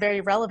and it's very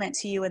relevant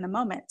to you in the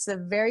moment. It's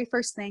the very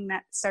first thing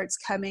that starts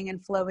coming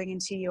and flowing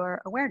into your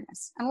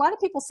awareness. And a lot of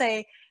people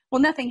say,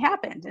 well, nothing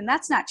happened. And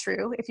that's not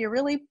true. If you're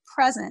really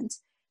present,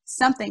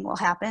 something will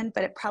happen,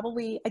 but it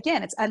probably,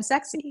 again, it's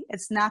unsexy.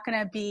 It's not going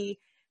to be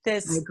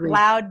this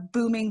loud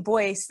booming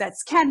voice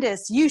that's,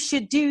 Candace, you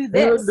should do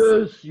this.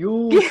 Candace,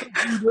 you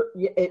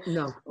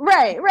no.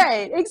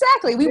 Right,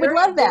 exactly. We would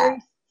love that.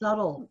 Very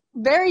subtle.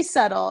 Very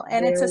subtle.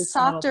 And very it's a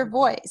softer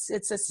voice.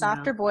 It's a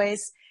softer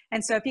voice.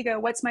 And so if you go,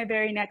 what's my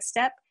very next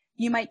step?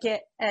 You might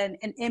get an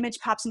image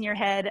pops in your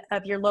head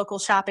of your local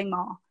shopping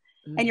mall.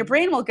 And your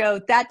brain will go,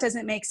 that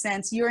doesn't make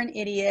sense. You're an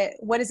idiot.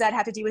 What does that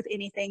have to do with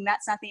anything?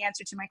 That's not the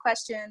answer to my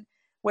question.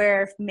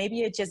 Where if maybe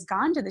you had just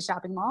gone to the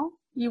shopping mall,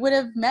 you would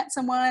have met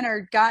someone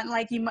or gotten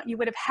you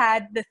would have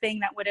had the thing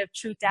that would have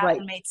truthed out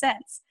and made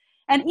sense.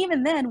 And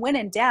even then, when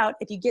in doubt,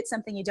 if you get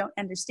something you don't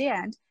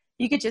understand,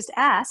 you could just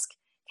ask,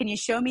 can you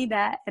show me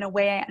that in a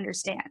way I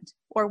understand?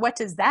 Or what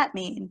does that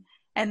mean?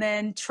 And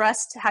then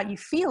trust how you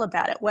feel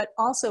about it. What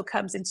also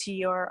comes into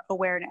your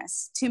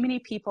awareness. Too many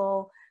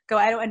people go,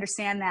 I don't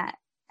understand that.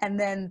 And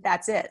then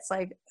that's it. It's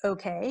like,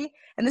 okay.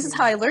 And this is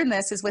how I learned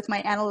this, is with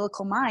my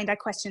analytical mind, I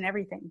question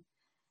everything.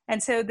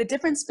 And so the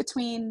difference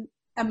between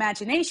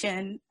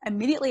imagination,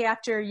 immediately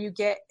after you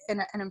get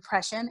an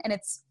impression, and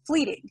it's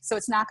fleeting, so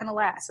it's not going to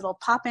last. It'll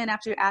pop in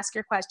after you ask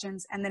your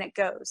questions and then it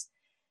goes.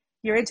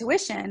 Your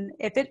intuition,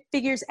 if it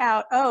figures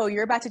out, oh,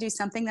 you're about to do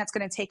something that's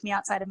going to take me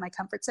outside of my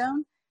comfort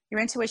zone, your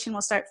intuition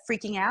will start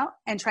freaking out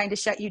and trying to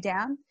shut you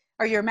down,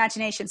 or your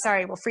imagination,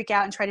 will freak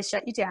out and try to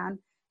shut you down.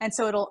 And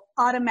so it'll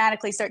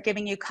automatically start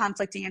giving you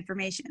conflicting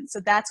information. So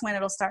that's when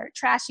it'll start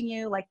trashing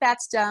you, like,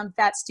 that's dumb,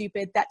 that's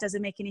stupid, that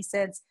doesn't make any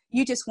sense.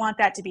 You just want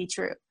that to be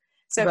true.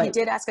 So if you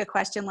did ask a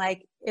question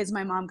like, is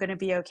my mom going to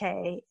be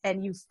okay?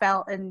 And you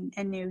felt and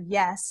knew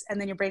yes. And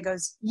then your brain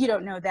goes, you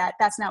don't know that.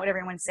 That's not what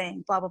everyone's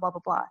saying, blah, blah, blah,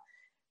 blah, blah.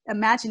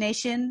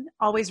 Imagination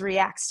always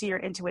reacts to your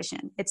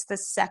intuition. It's the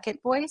second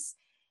voice.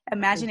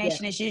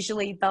 Imagination is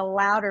usually the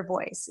louder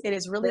voice. It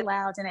is really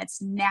loud and it's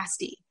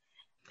nasty.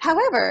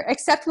 However,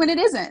 except when it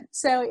isn't.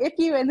 So if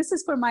you, and this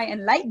is for my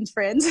enlightened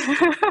friends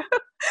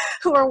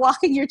who are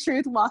walking your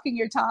truth, walking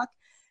your talk,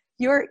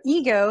 your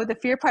ego, the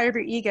fear part of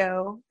your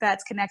ego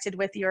that's connected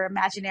with your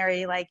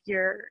imaginary, like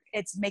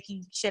it's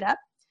making shit up.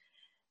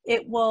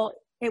 It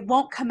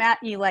won't come at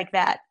you like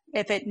that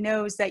if it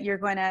knows that you're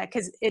going to,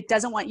 because it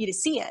doesn't want you to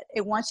see it.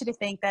 It wants you to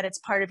think that it's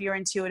part of your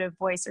intuitive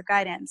voice or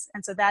guidance.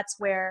 And so that's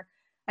where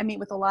I meet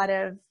with a lot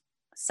of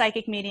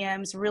psychic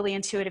mediums, really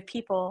intuitive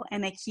people,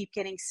 and they keep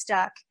getting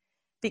stuck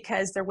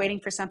because they're waiting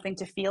for something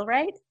to feel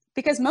right.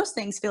 Because most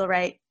things feel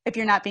right. If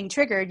you're not being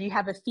triggered, you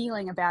have a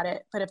feeling about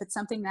it. But if it's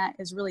something that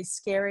is really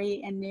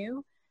scary and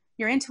new,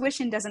 your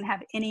intuition doesn't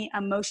have any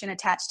emotion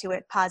attached to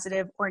it,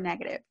 positive or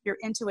negative. Your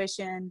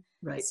intuition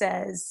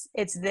says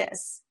it's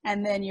this.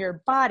 And then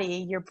your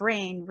body, your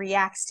brain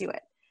reacts to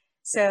it.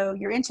 So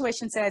your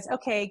intuition says,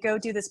 okay, go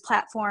do this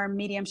platform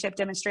mediumship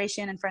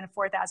demonstration in front of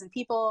 4,000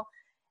 people.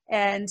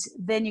 And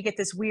then you get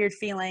this weird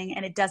feeling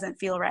and it doesn't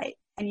feel right.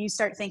 And you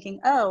start thinking,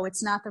 oh,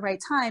 it's not the right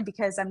time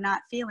because I'm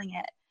not feeling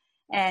it.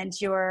 And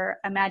your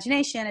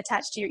imagination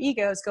attached to your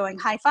ego is going,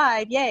 high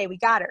five, yay, we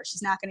got her.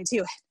 She's not going to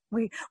do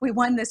it. We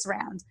won this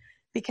round,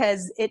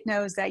 because it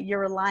knows that you're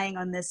relying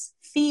on this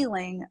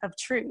feeling of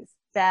truth,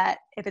 that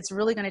if it's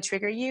really going to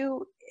trigger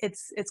you, you're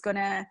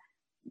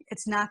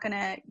not going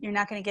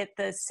to get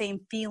the same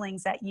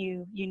feelings that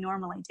you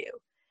normally do.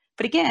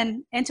 But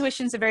again,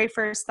 intuition is the very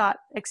first thought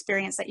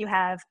experience that you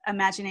have.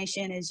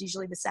 Imagination is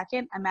usually the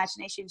second.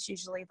 Imagination is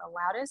usually the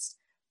loudest,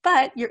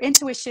 but your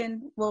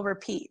intuition will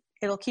repeat.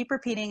 It'll keep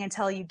repeating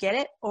until you get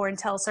it, or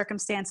until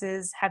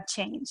circumstances have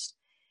changed.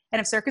 And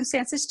if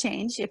circumstances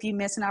change, if you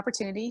miss an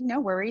opportunity, no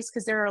worries,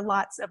 because there are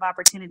lots of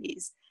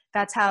opportunities.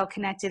 That's how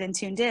connected and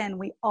tuned in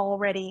we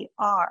already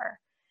are.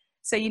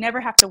 So you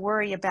never have to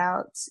worry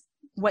about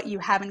what you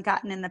haven't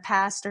gotten in the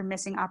past or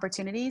missing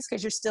opportunities,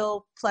 because you're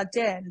still plugged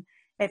in.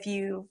 If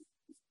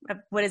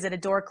a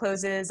door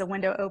closes, a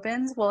window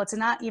opens. Well, it's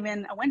not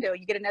even a window.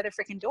 You get another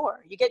freaking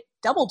door. You get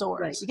double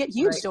doors. You get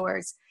huge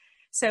doors.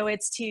 So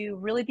it's to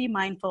really be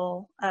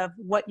mindful of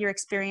what you're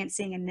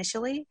experiencing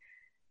initially.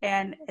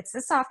 And it's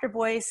the softer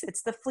voice.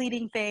 It's the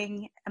fleeting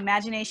thing.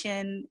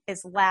 Imagination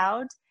is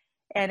loud,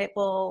 and it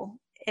will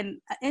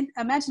and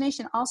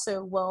imagination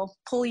also will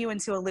pull you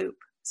into a loop.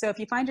 So if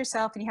you find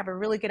yourself and you have a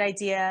really good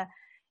idea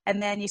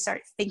and then you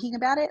start thinking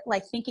about it,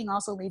 like thinking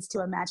also leads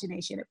to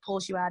imagination. It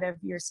pulls you out of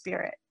your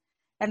spirit.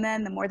 And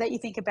then the more that you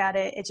think about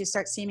it, it just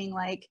starts seeming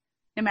like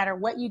no matter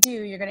what you do,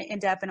 you're going to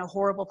end up in a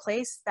horrible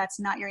place. That's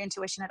not your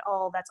intuition at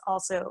all. That's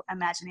also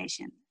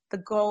imagination. The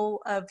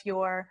goal of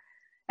your,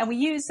 and we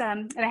use,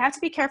 and I have to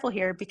be careful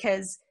here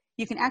because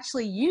you can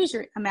actually use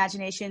your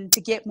imagination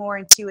to get more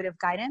intuitive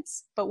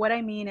guidance. But what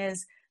I mean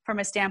is from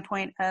a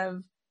standpoint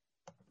of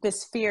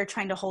this fear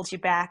trying to hold you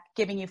back,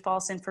 giving you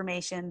false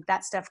information,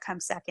 that stuff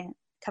comes second,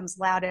 comes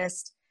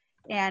loudest,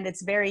 and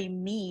it's very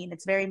mean.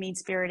 It's very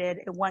mean-spirited.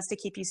 It wants to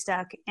keep you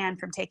stuck and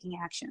from taking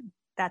action.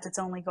 That's its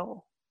only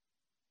goal.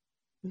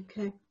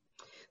 Okay.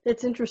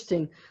 That's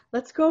interesting.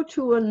 Let's go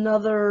to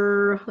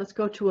another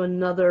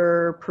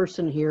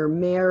person here.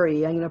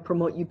 Mary, I'm going to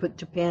promote you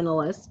to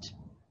panelist.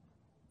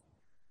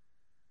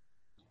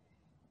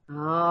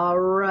 All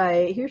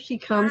right, here she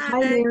comes. Hi,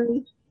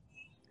 Mary.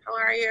 How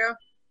are you?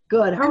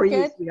 Good. How are you,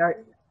 good.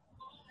 sweetheart?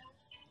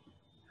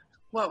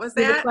 What was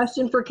You have a that?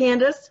 question for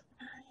Candace?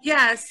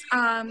 Yes.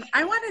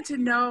 I wanted to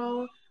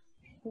know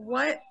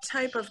what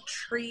type of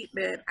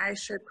treatment I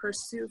should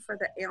pursue for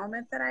the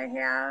ailment that I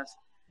have.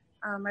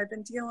 I've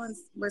been dealing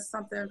with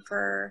something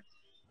for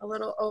a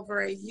little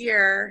over a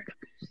year,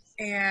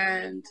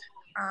 and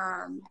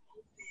I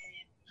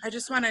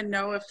just want to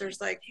know if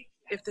there's like,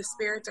 if the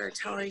spirits are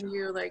telling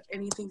you like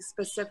anything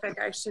specific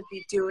I should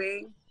be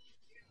doing.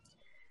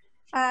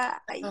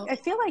 I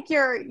feel like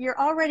you're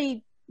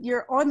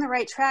on the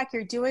right track.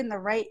 You're doing the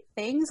right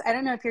things. I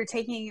don't know if you're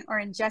taking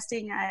or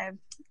ingesting.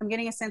 I'm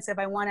getting a sense of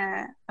I want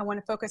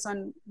to focus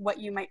on what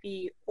you might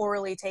be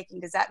orally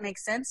taking. Does that make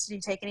sense? Do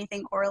you take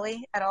anything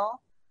orally at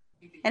all?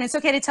 And it's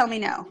okay to tell me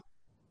no.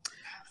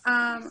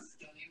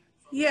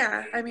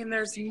 Yeah, I mean,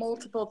 there's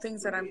multiple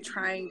things that I'm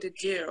trying to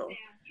do.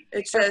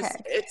 It's just,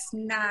 Okay. it's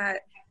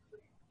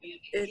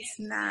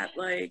not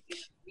like,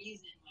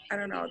 I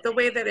don't know, the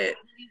way that it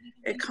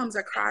comes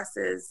across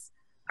is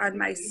on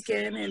my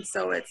skin, and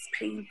so it's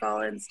painful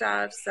and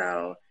stuff.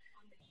 So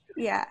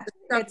Yeah, the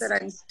stuff that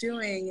I'm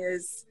doing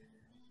is,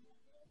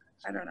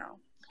 I don't know,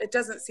 it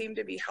doesn't seem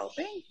to be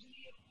helping,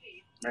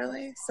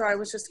 really. So I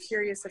was just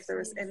curious if there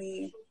was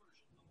any.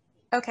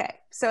 okay.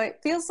 So it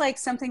feels like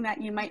something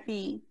that you might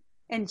be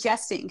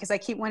ingesting, because I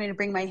keep wanting to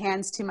bring my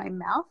hands to my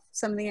mouth,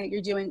 something that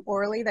you're doing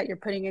orally that you're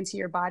putting into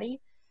your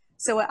body.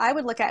 So what I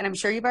would look at, and I'm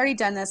sure you've already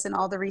done this in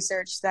all the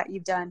research that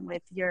you've done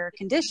with your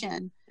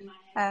condition,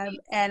 and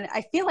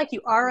I feel like you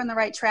are on the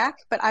right track,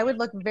 but I would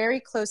look very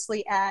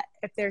closely at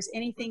if there's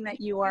anything that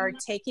you are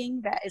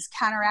taking that is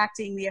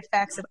counteracting the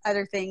effects of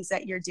other things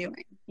that you're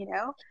doing, you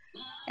know?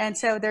 And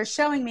so they're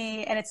showing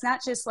me, and it's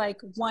not just like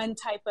one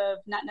type of,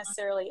 not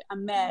necessarily a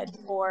med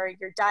or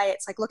your diet.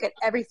 It's like, look at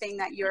everything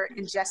that you're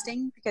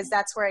ingesting, because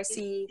that's where I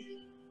see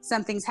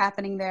something's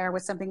happening there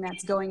with something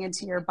that's going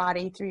into your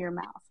body through your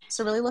mouth.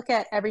 So really look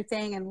at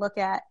everything and look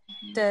at,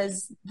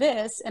 does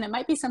this, and it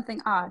might be something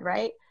odd,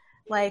 right?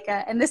 Like,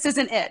 and this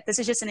isn't it, this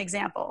is just an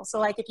example. So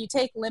like if you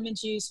take lemon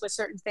juice with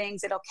certain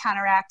things, it'll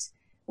counteract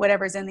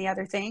whatever's in the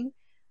other thing,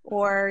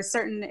 or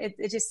certain,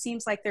 it just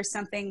seems like there's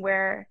something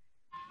where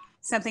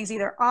something's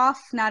either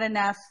off, not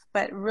enough,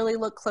 but really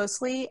look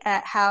closely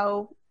at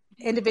how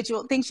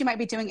individual things you might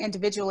be doing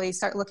individually,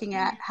 start looking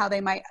at how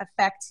they might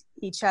affect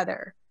each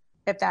other,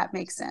 if that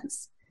makes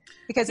sense.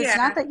 Because it's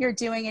not that you're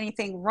doing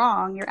anything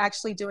wrong, you're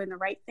actually doing the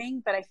right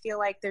thing, but I feel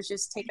like there's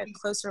just take a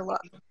closer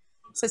look.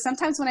 So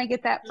sometimes when I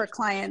get that for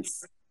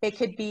clients, it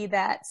could be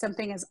that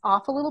something is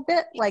off a little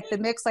bit, like the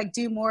mix, like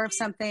do more of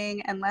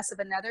something and less of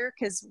another,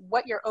 because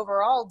what you're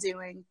overall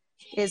doing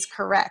is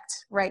correct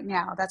right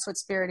now. That's what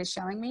Spirit is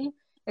showing me.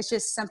 It's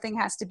just something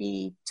has to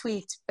be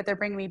tweaked, but they're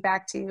bringing me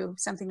back to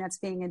something that's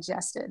being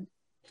ingested.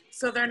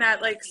 So they're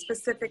not like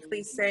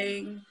specifically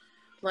saying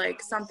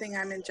like something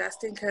I'm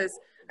ingesting, because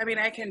I mean,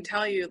 I can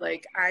tell you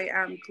like I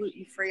am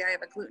gluten-free. I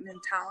have a gluten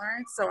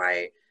intolerance, so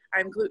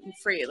I'm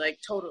gluten-free, like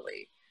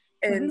totally.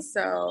 And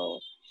so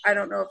I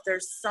don't know if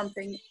there's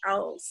something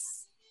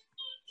else,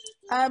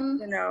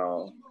 you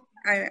know,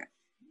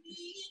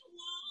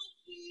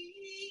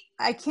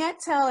 I can't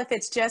tell if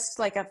it's just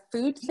like a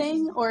food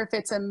thing or if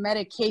it's a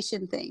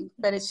medication thing,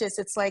 but it's just,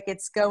 it's like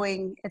it's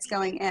going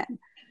in.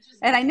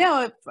 And I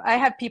know if I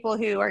have people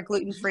who are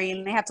gluten-free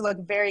and they have to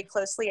look very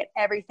closely at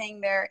everything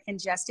they're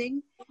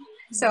ingesting.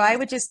 So I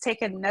would just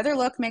take another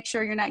look, make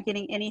sure you're not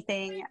getting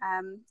anything.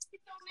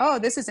 Oh,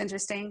 this is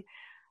interesting.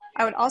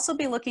 I would also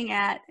be looking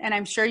at, and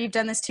I'm sure you've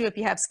done this too if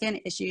you have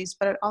skin issues,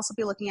 but I would also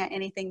be looking at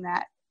anything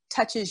that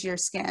touches your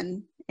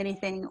skin,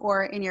 anything,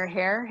 or in your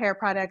hair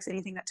products,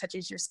 anything that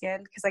touches your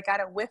skin. Because I got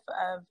a whiff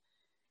of,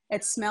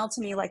 it smelled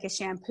to me like a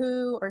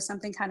shampoo or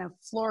something kind of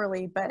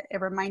florally, but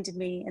it reminded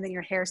me, and then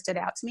your hair stood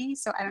out to me.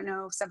 So I don't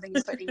know if something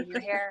is putting in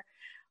your hair,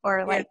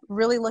 or like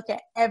really look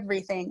at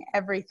everything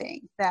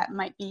that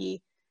might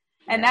be.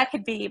 And that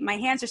could be, my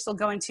hands are still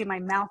going to my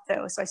mouth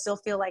though. So I still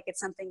feel like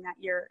it's something that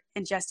you're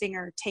ingesting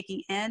or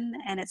taking in,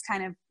 and it's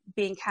kind of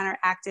being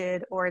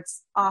counteracted or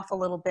it's off a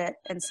little bit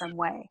in some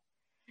way.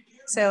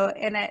 So,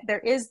 and there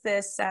is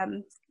this,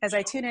 as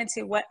I tune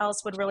into what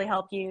else would really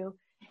help you,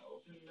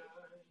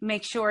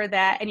 make sure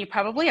that, and you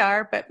probably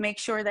are, but make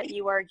sure that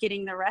you are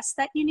getting the rest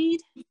that you need.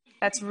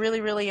 That's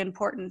really, really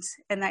important,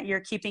 and that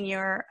you're keeping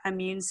your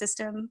immune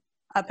system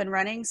up and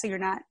running. So you're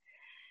not,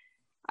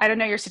 I don't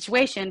know your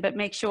situation, but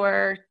make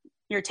sure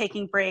you're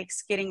taking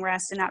breaks, getting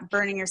rest, and not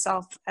burning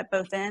yourself at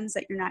both ends,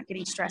 that you're not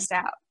getting stressed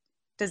out.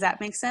 Does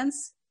that make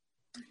sense?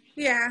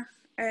 Yeah.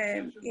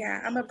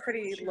 Yeah, I'm a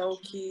pretty low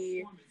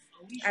key.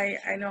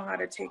 I know how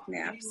to take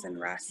naps and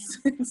rest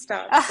and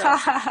stuff.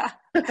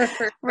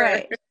 So.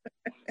 Right.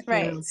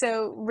 Right. Yeah.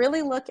 So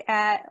really look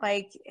at,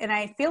 like, and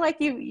I feel like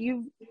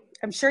you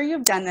I'm sure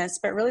you've done this,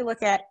 but really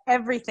look at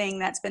everything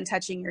that's been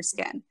touching your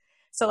skin.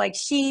 So like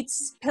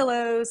sheets,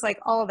 pillows, like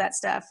all of that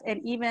stuff. And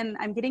even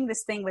I'm getting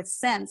this thing with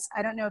scents.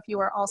 I don't know if you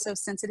are also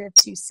sensitive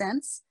to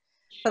scents,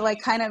 but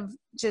like kind of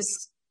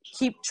just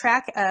keep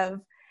track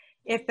of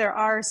if there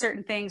are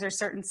certain things or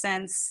certain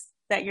scents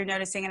that you're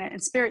noticing.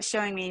 And Spirit's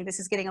showing me this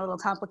is getting a little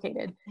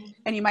complicated.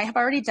 And you might have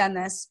already done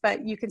this,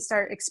 but you can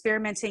start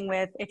experimenting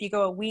with, if you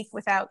go a week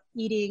without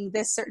eating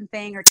this certain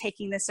thing or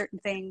taking this certain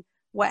thing,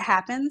 what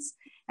happens?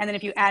 And then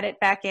if you add it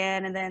back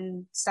in and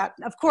then stop,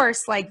 of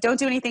course, like don't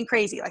do anything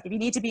crazy. Like if you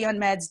need to be on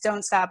meds,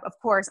 don't stop. Of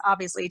course,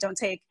 obviously don't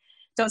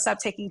stop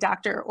taking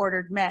doctor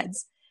ordered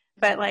meds,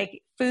 but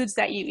like foods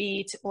that you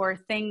eat or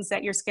things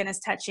that your skin is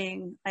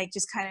touching, like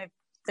just kind of,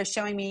 they're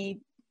showing me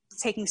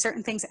taking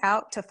certain things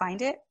out to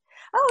find it.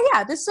 Oh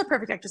yeah, this is a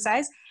perfect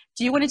exercise.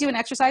 Do you want to do an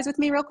exercise with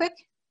me real quick?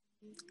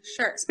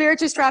 Sure. Spirit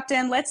just dropped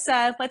in. Let's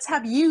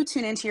have you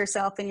tune into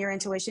yourself and your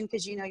intuition,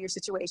 because you know your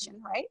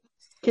situation, right?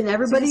 Can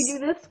everybody do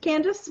this,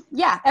 Candace?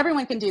 Yeah,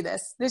 everyone can do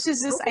this. This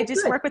is just, Okay, I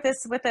just good. work with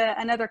this with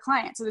another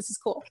client, so this is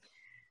cool.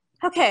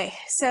 Okay,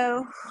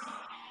 so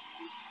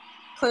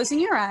closing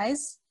your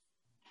eyes,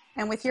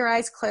 and with your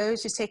eyes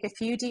closed, just take a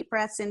few deep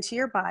breaths into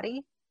your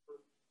body.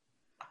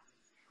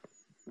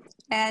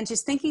 And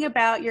just thinking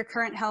about your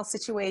current health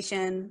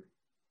situation,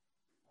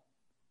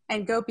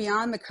 and go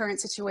beyond the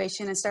current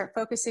situation and start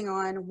focusing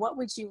on what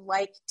would you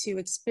like to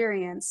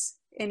experience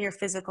in your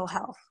physical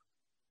health.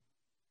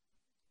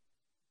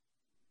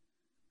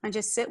 And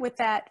just sit with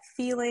that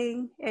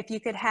feeling. If you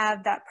could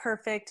have that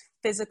perfect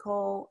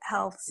physical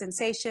health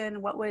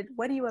sensation, what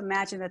do you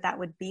imagine that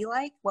would be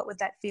like? What would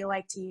that feel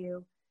like to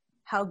you?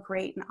 How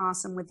great and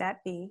awesome would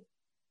that be?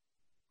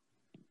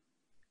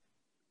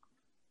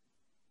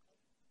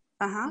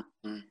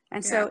 And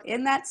so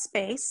in that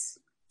space,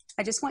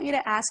 I just want you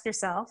to ask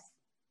yourself,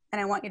 and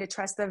I want you to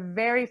trust the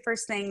very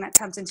first thing that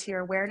comes into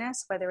your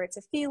awareness, whether it's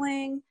a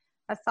feeling,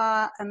 a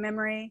thought, a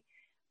memory.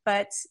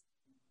 But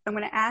I'm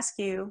going to ask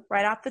you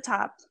right off the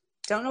top,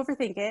 don't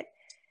overthink it.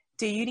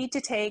 Do you need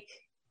to take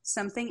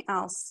something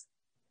else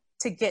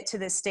to get to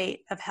this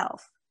state of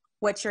health?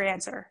 What's your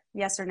answer?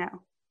 Yes or no?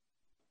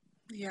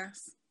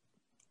 Yes.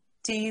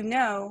 Do you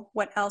know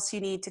what else you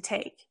need to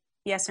take?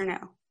 Yes or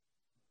no?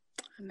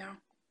 No.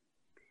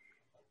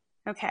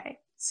 Okay,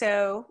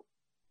 so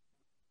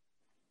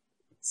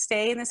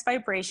stay in this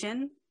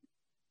vibration.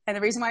 And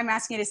the reason why I'm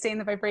asking you to stay in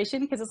the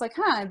vibration, because it's like,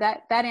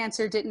 that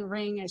answer didn't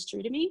ring as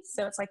true to me.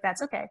 So it's like,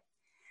 that's okay.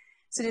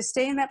 So just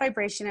stay in that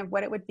vibration of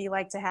what it would be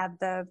like to have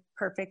the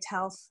perfect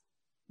health,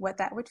 what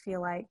that would feel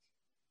like.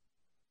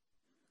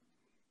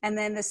 And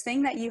then this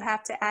thing that you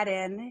have to add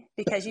in,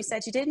 because you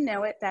said you didn't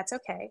know it, that's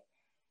okay.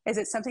 Is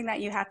it something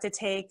that you have to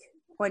take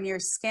on your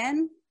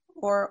skin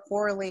or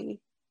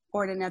orally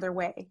or in another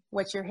way?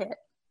 What's your hit?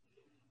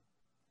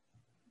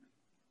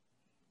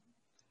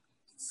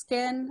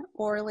 Skin,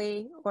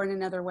 orally, or in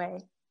another way?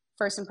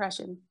 First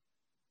impression.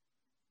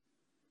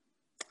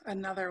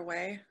 Another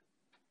way.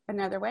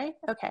 Another way?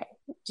 Okay.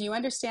 Do you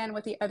understand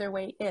what the other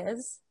way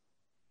is?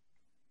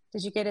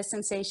 Did you get a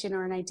sensation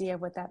or an idea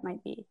of what that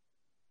might be?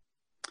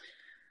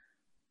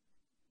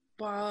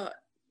 Well,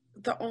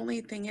 the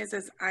only thing is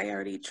I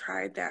already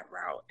tried that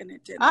route and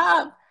it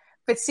didn't.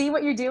 But see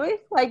what you're doing?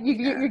 Like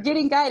you're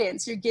getting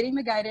guidance. You're getting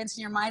the guidance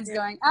and your mind's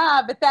going,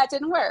 but that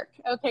didn't work.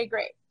 Okay,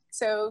 great.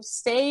 So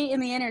stay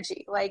in the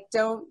energy. Like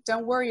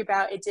don't worry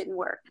about it didn't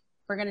work.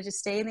 We're going to just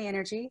stay in the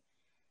energy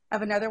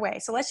of another way.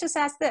 So let's just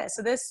ask this.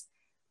 So this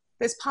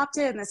popped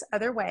in this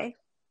other way.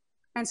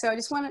 And so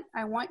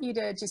I want you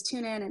to just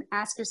tune in and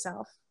ask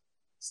yourself,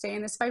 stay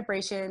in this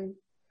vibration,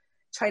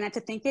 try not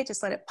to think it,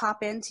 just let it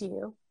pop into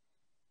you.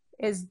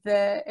 Is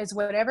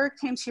whatever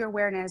came to your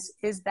awareness,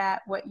 is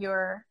that what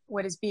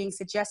is being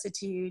suggested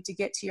to you to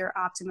get to your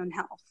optimum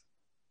health?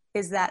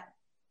 Is that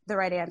the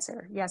right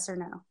answer? Yes or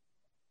no?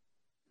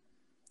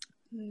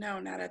 No,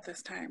 not at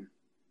this time.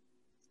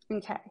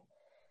 Okay.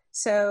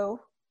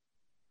 So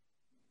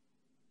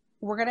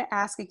we're going to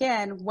ask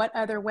again, what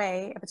other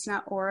way, if it's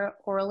not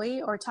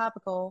orally or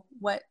topical,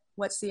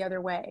 what's the other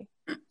way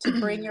to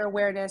bring your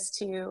awareness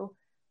to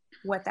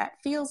what that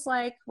feels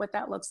like, what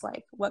that looks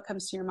like, what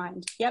comes to your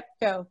mind? Yep,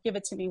 go, give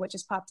it to me. What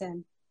just popped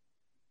in?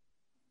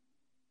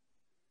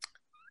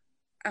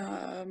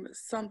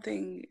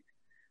 Something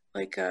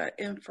like a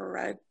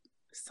infrared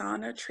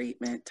sauna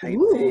treatment type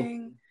Ooh.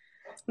 thing.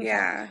 Okay.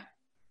 Yeah.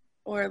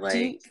 Or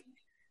like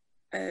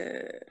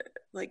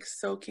like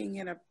soaking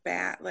in a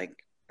bath, like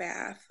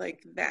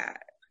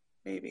that,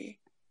 maybe.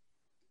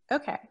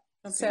 Okay.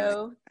 Something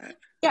So like that.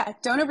 yeah,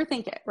 don't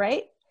overthink it,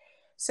 right?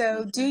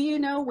 So do you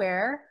know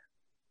where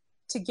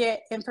to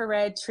get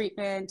infrared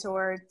treatment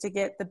or to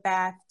get the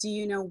bath? Do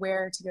you know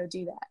where to go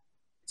do that?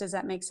 Does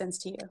that make sense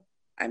to you?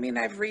 I mean,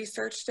 I've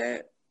researched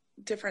it,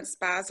 different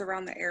spas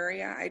around the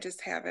area. I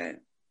just haven't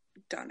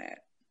done it.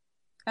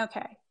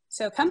 Okay.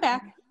 So come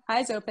back,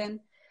 eyes open.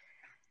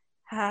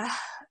 And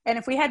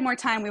if we had more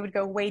time, we would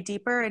go way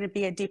deeper and it'd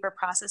be a deeper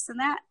process than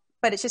that.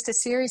 But it's just a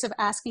series of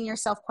asking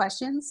yourself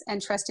questions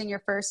and trusting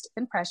your first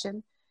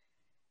impression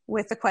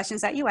with the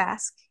questions that you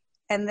ask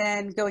and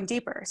then going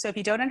deeper. So if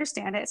you don't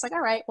understand it, it's like,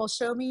 all right, well,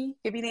 show me,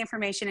 give me the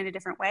information in a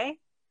different way.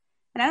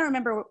 And I don't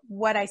remember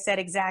what I said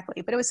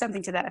exactly, but it was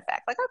something to that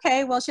effect. Like,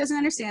 okay, well, she doesn't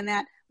understand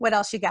that. What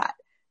else you got?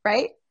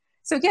 Right?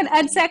 So again,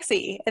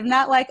 unsexy and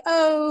not like,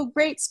 oh,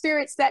 great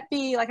spirits that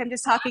be, like I'm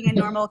just talking in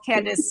normal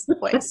Candace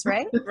voice,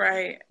 right?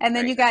 Right. And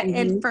then right. you got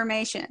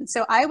information.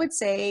 So I would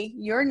say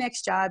your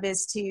next job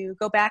is to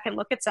go back and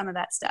look at some of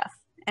that stuff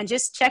and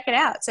just check it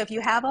out. So if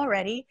you have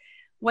already,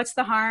 what's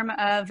the harm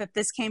of if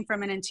this came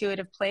from an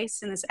intuitive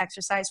place in this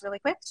exercise really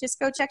quick,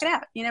 just go check it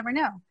out. You never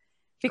know.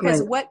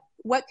 Because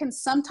what can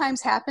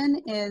sometimes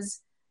happen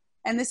is,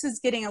 and this is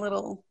getting a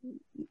little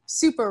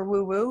super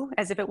woo-woo,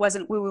 as if it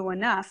wasn't woo-woo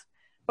enough,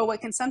 but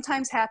what can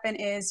sometimes happen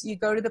is you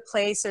go to the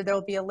place or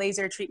there'll be a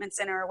laser treatment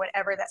center or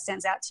whatever that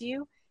stands out to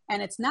you.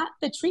 And it's not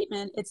the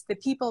treatment, it's the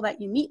people that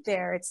you meet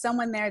there. It's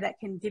someone there that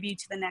can give you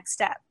to the next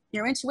step.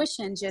 Your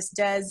intuition just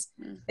does,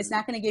 it's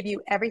not going to give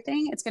you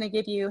everything. It's going to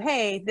give you,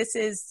 hey, this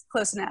is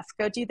close enough.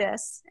 Go do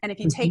this. And if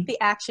you take the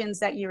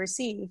actions that you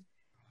receive,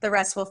 the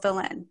rest will fill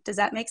in. Does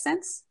that make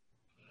sense?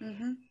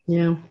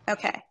 Yeah.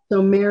 Okay.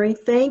 So Mary,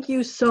 thank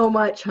you so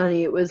much,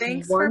 honey. It was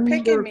Thanks for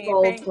picking me.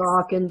 wonderful Thanks.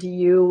 talking to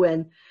you,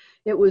 and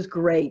it was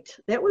great.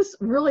 That was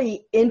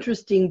really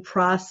interesting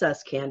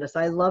process, Candace.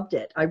 I loved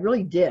it. I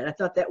really did. I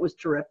thought that was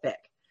terrific.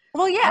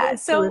 Well, yeah.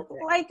 So terrific.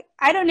 like,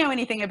 I don't know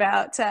anything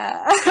about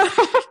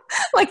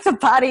like the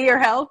body or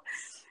health.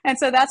 And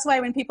so that's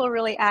why when people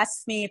really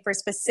ask me for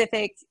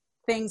specific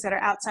things that are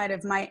outside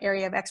of my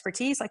area of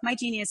expertise, like my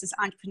genius is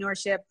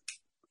entrepreneurship,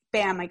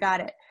 bam, I got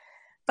it.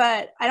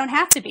 But I don't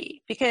have to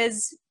be,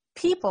 because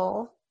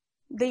people,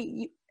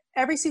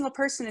 every single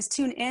person is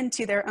tuned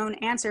into their own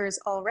answers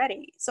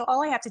already. So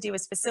all I have to do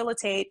is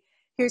facilitate,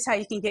 here's how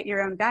you can get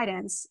your own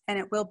guidance, and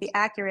it will be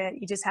accurate.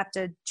 You just have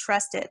to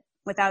trust it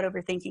without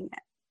overthinking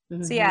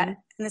it. So yeah, and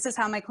this is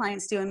how my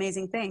clients do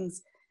amazing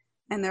things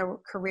in their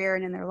career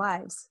and in their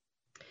lives.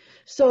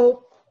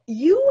 So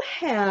you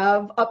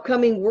have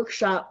upcoming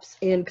workshops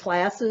and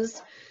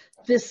classes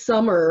this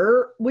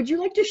summer. Would you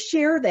like to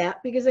share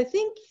that? Because I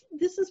think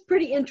this is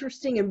pretty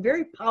interesting and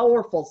very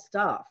powerful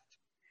stuff.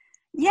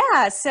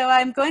 Yeah, so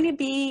I'm going to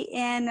be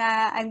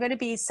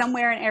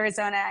somewhere in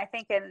Arizona, I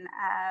think in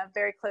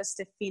very close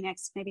to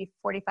Phoenix, maybe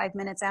 45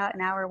 minutes out,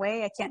 an hour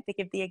away. I can't think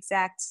of the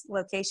exact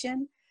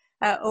location.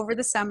 Over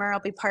the summer, I'll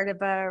be part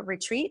of a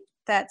retreat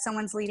that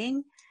someone's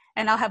leading,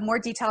 and I'll have more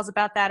details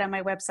about that on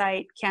my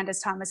website,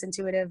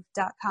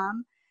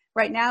 CandaceThomasIntuitive.com.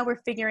 Right now,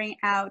 we're figuring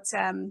out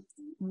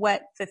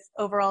what the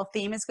overall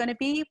theme is going to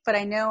be, but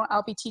I know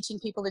I'll be teaching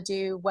people to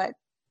do what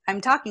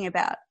I'm talking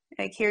about.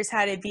 Like, here's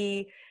how to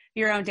be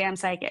your own damn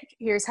psychic.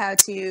 Here's how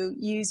to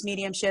use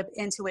mediumship,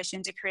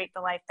 intuition to create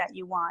the life that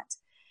you want.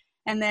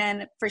 And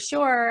then for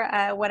sure,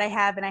 what I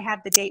have, and I have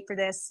the date for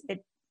this,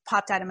 it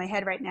popped out of my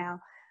head right now,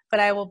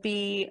 but I will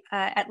be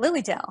at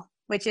Lily Dell,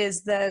 which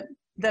is the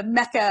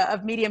mecca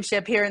of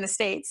mediumship here in the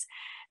States,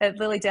 at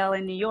Lily Dell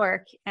in New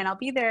York. And I'll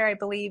be there, I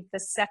believe, the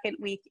second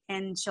week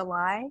in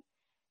July.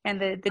 And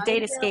the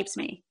date escapes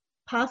me.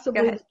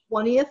 Possibly the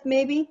 20th,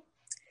 maybe?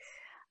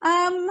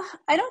 I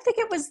don't think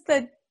it was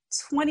the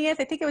 20th.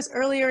 I think it was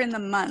earlier in the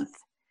month.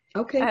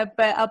 Okay.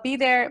 But I'll be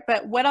there.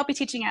 But what I'll be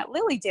teaching at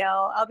Lily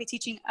Dell, I'll be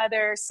teaching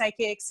other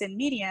psychics and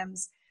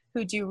mediums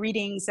who do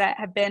readings that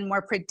have been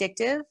more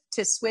predictive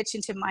to switch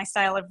into my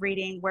style of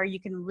reading, where you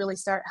can really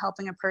start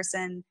helping a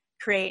person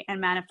create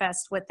and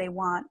manifest what they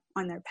want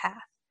on their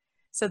path.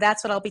 So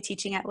that's what I'll be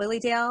teaching at Lily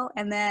Dell.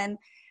 And then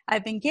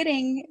I've been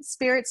getting,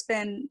 Spirit's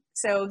been,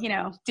 so,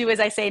 do as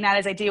I say, not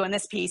as I do in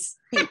this piece,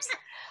 peeps.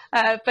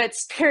 But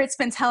Spirit's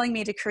been telling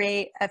me to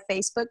create a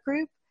Facebook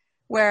group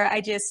where I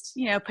just,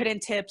 put in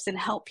tips and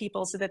help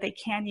people so that they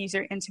can use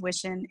their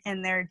intuition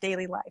in their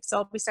daily life. So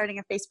I'll be starting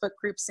a Facebook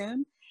group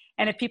soon.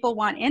 And if people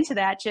want into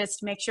that,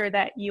 just make sure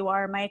that you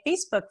are my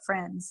Facebook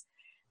friends.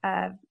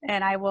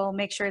 And I will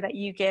make sure that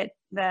you get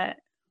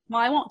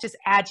I won't just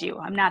add you.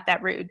 I'm not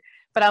that rude,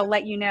 but I'll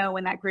let you know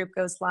when that group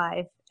goes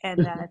live.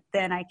 And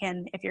then I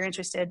can, if you're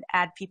interested,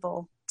 add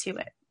people to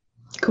it.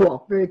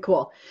 Cool. Very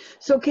cool.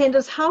 So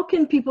Candace, how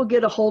can people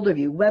get a hold of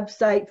you?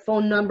 Website,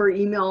 phone number,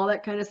 email, all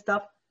that kind of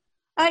stuff?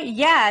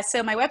 Yeah.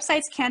 So my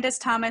website's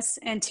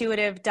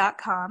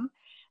CandaceThomasIntuitive.com.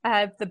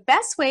 The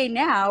best way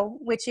now,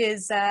 which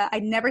is, I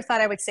never thought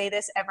I would say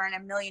this ever in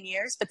a million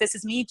years, but this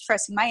is me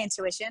trusting my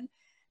intuition.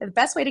 The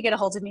best way to get a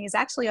hold of me is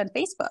actually on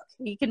Facebook.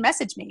 You can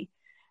message me.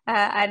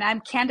 And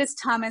I'm Candace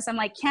Thomas. I'm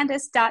like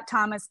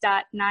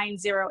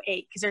Candace.Thomas.908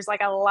 because there's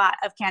like a lot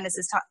of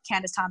Candace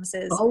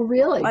Thomases Oh,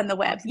 really? on the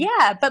web.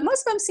 Yeah, but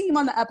most of them seem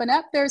on the up and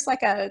up. There's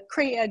like a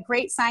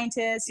great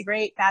scientist, a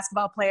great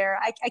basketball player.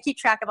 I keep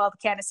track of all the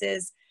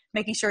Candaces,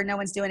 making sure no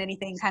one's doing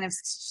anything kind of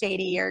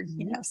shady or,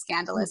 you know,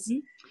 scandalous.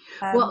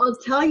 Well, I'll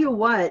tell you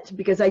what,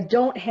 because I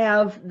don't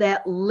have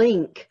that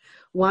link.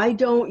 Why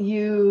don't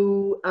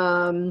you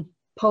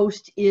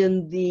post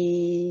in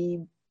the,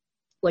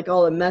 like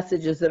all the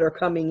messages that are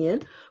coming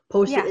in,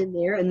 post it in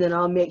there, and then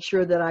I'll make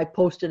sure that I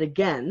post it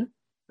again,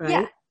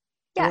 right?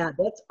 Yeah,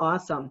 that's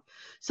awesome.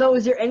 So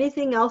is there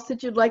anything else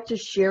that you'd like to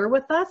share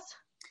with us?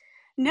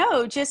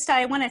 No, just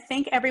I want to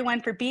thank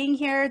everyone for being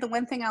here. The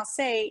one thing I'll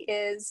say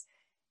is,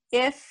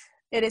 if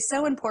it is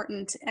so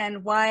important,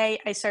 and why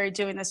I started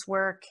doing this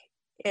work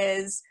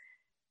is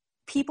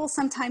people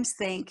sometimes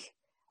think,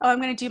 oh, I'm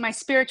going to do my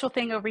spiritual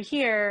thing over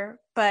here,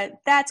 but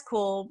that's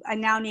cool. I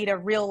now need a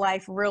real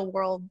life, real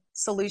world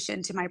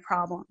solution to my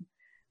problem.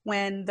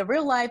 When the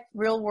real life,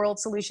 real world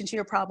solution to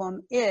your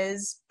problem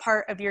is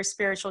part of your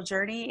spiritual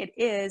journey, it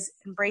is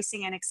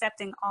embracing and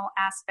accepting all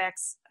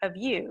aspects of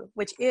you,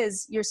 which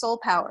is your soul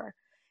power.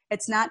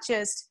 It's not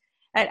just,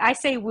 I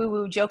say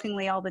woo-woo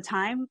jokingly all the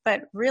time,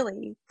 but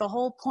really the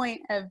whole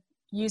point of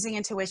using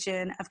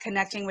intuition, of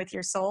connecting with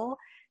your soul,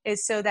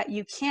 is so that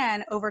you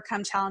can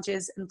overcome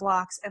challenges and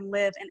blocks and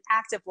live an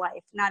active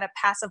life, not a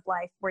passive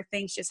life where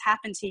things just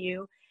happen to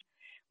you.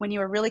 When you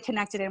are really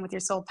connected in with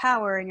your soul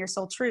power and your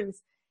soul truth,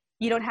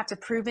 you don't have to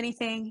prove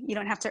anything. You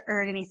don't have to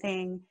earn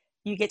anything.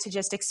 You get to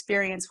just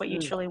experience what you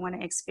truly want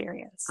to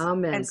experience.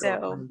 Amen. And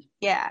so,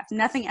 yeah, if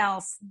nothing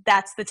else,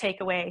 that's the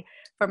takeaway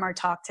from our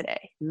talk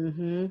today.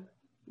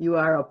 You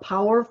are a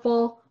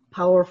powerful,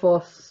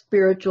 powerful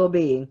spiritual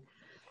being.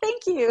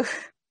 Thank you.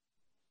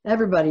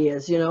 Everybody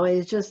is, you know,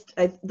 it's just,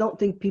 I don't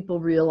think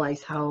people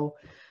realize how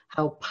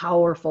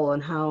powerful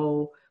and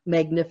how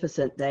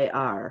magnificent they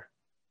are.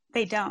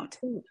 They don't.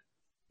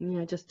 Yeah,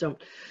 I just don't.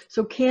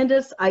 So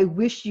Candace, I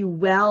wish you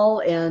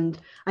well, and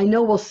I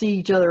know we'll see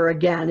each other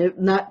again, if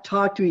not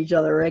talk to each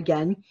other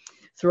again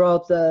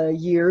throughout the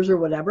years or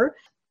whatever.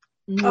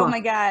 Oh my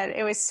God,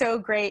 it was so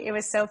great. It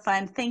was so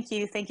fun. Thank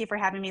you. Thank you for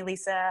having me,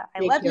 Lisa. I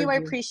love you. I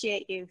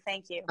appreciate you.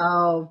 Thank you.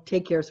 Oh,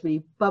 take care,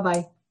 sweetie.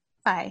 Bye-bye.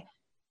 Bye.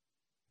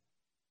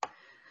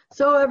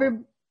 So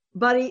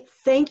everybody,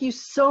 thank you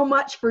so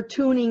much for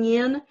tuning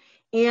in.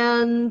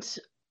 And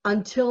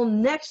until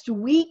next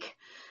week,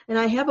 and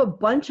I have a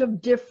bunch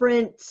of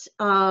different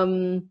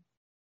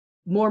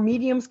more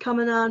mediums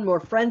coming on,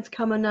 more friends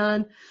coming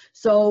on.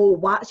 So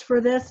watch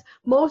for this.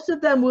 Most of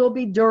them will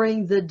be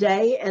during the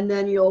day, and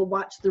then you'll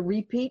watch the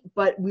repeat,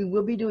 but we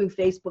will be doing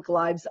Facebook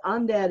Lives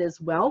on that as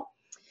well.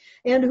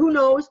 And who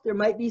knows, there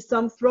might be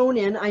some thrown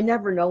in. I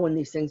never know when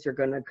these things are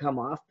going to come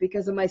off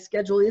because my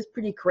schedule is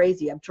pretty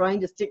crazy. I'm trying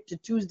to stick to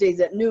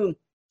Tuesdays at noon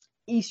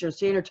Eastern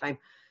Standard Time,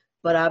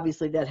 but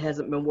obviously that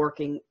hasn't been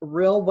working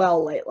real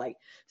well lately.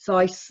 So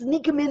I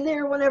sneak them in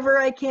there whenever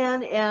I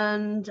can,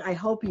 and I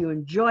hope you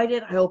enjoyed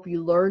it. I hope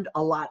you learned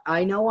a lot.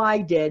 I know I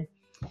did.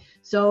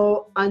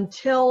 So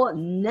until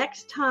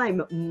next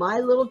time,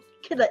 my little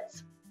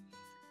kidlets,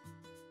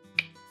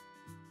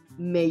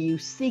 may you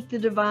seek the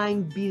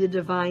divine, be the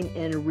divine,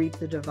 and reap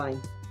the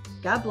divine.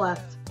 God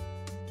bless.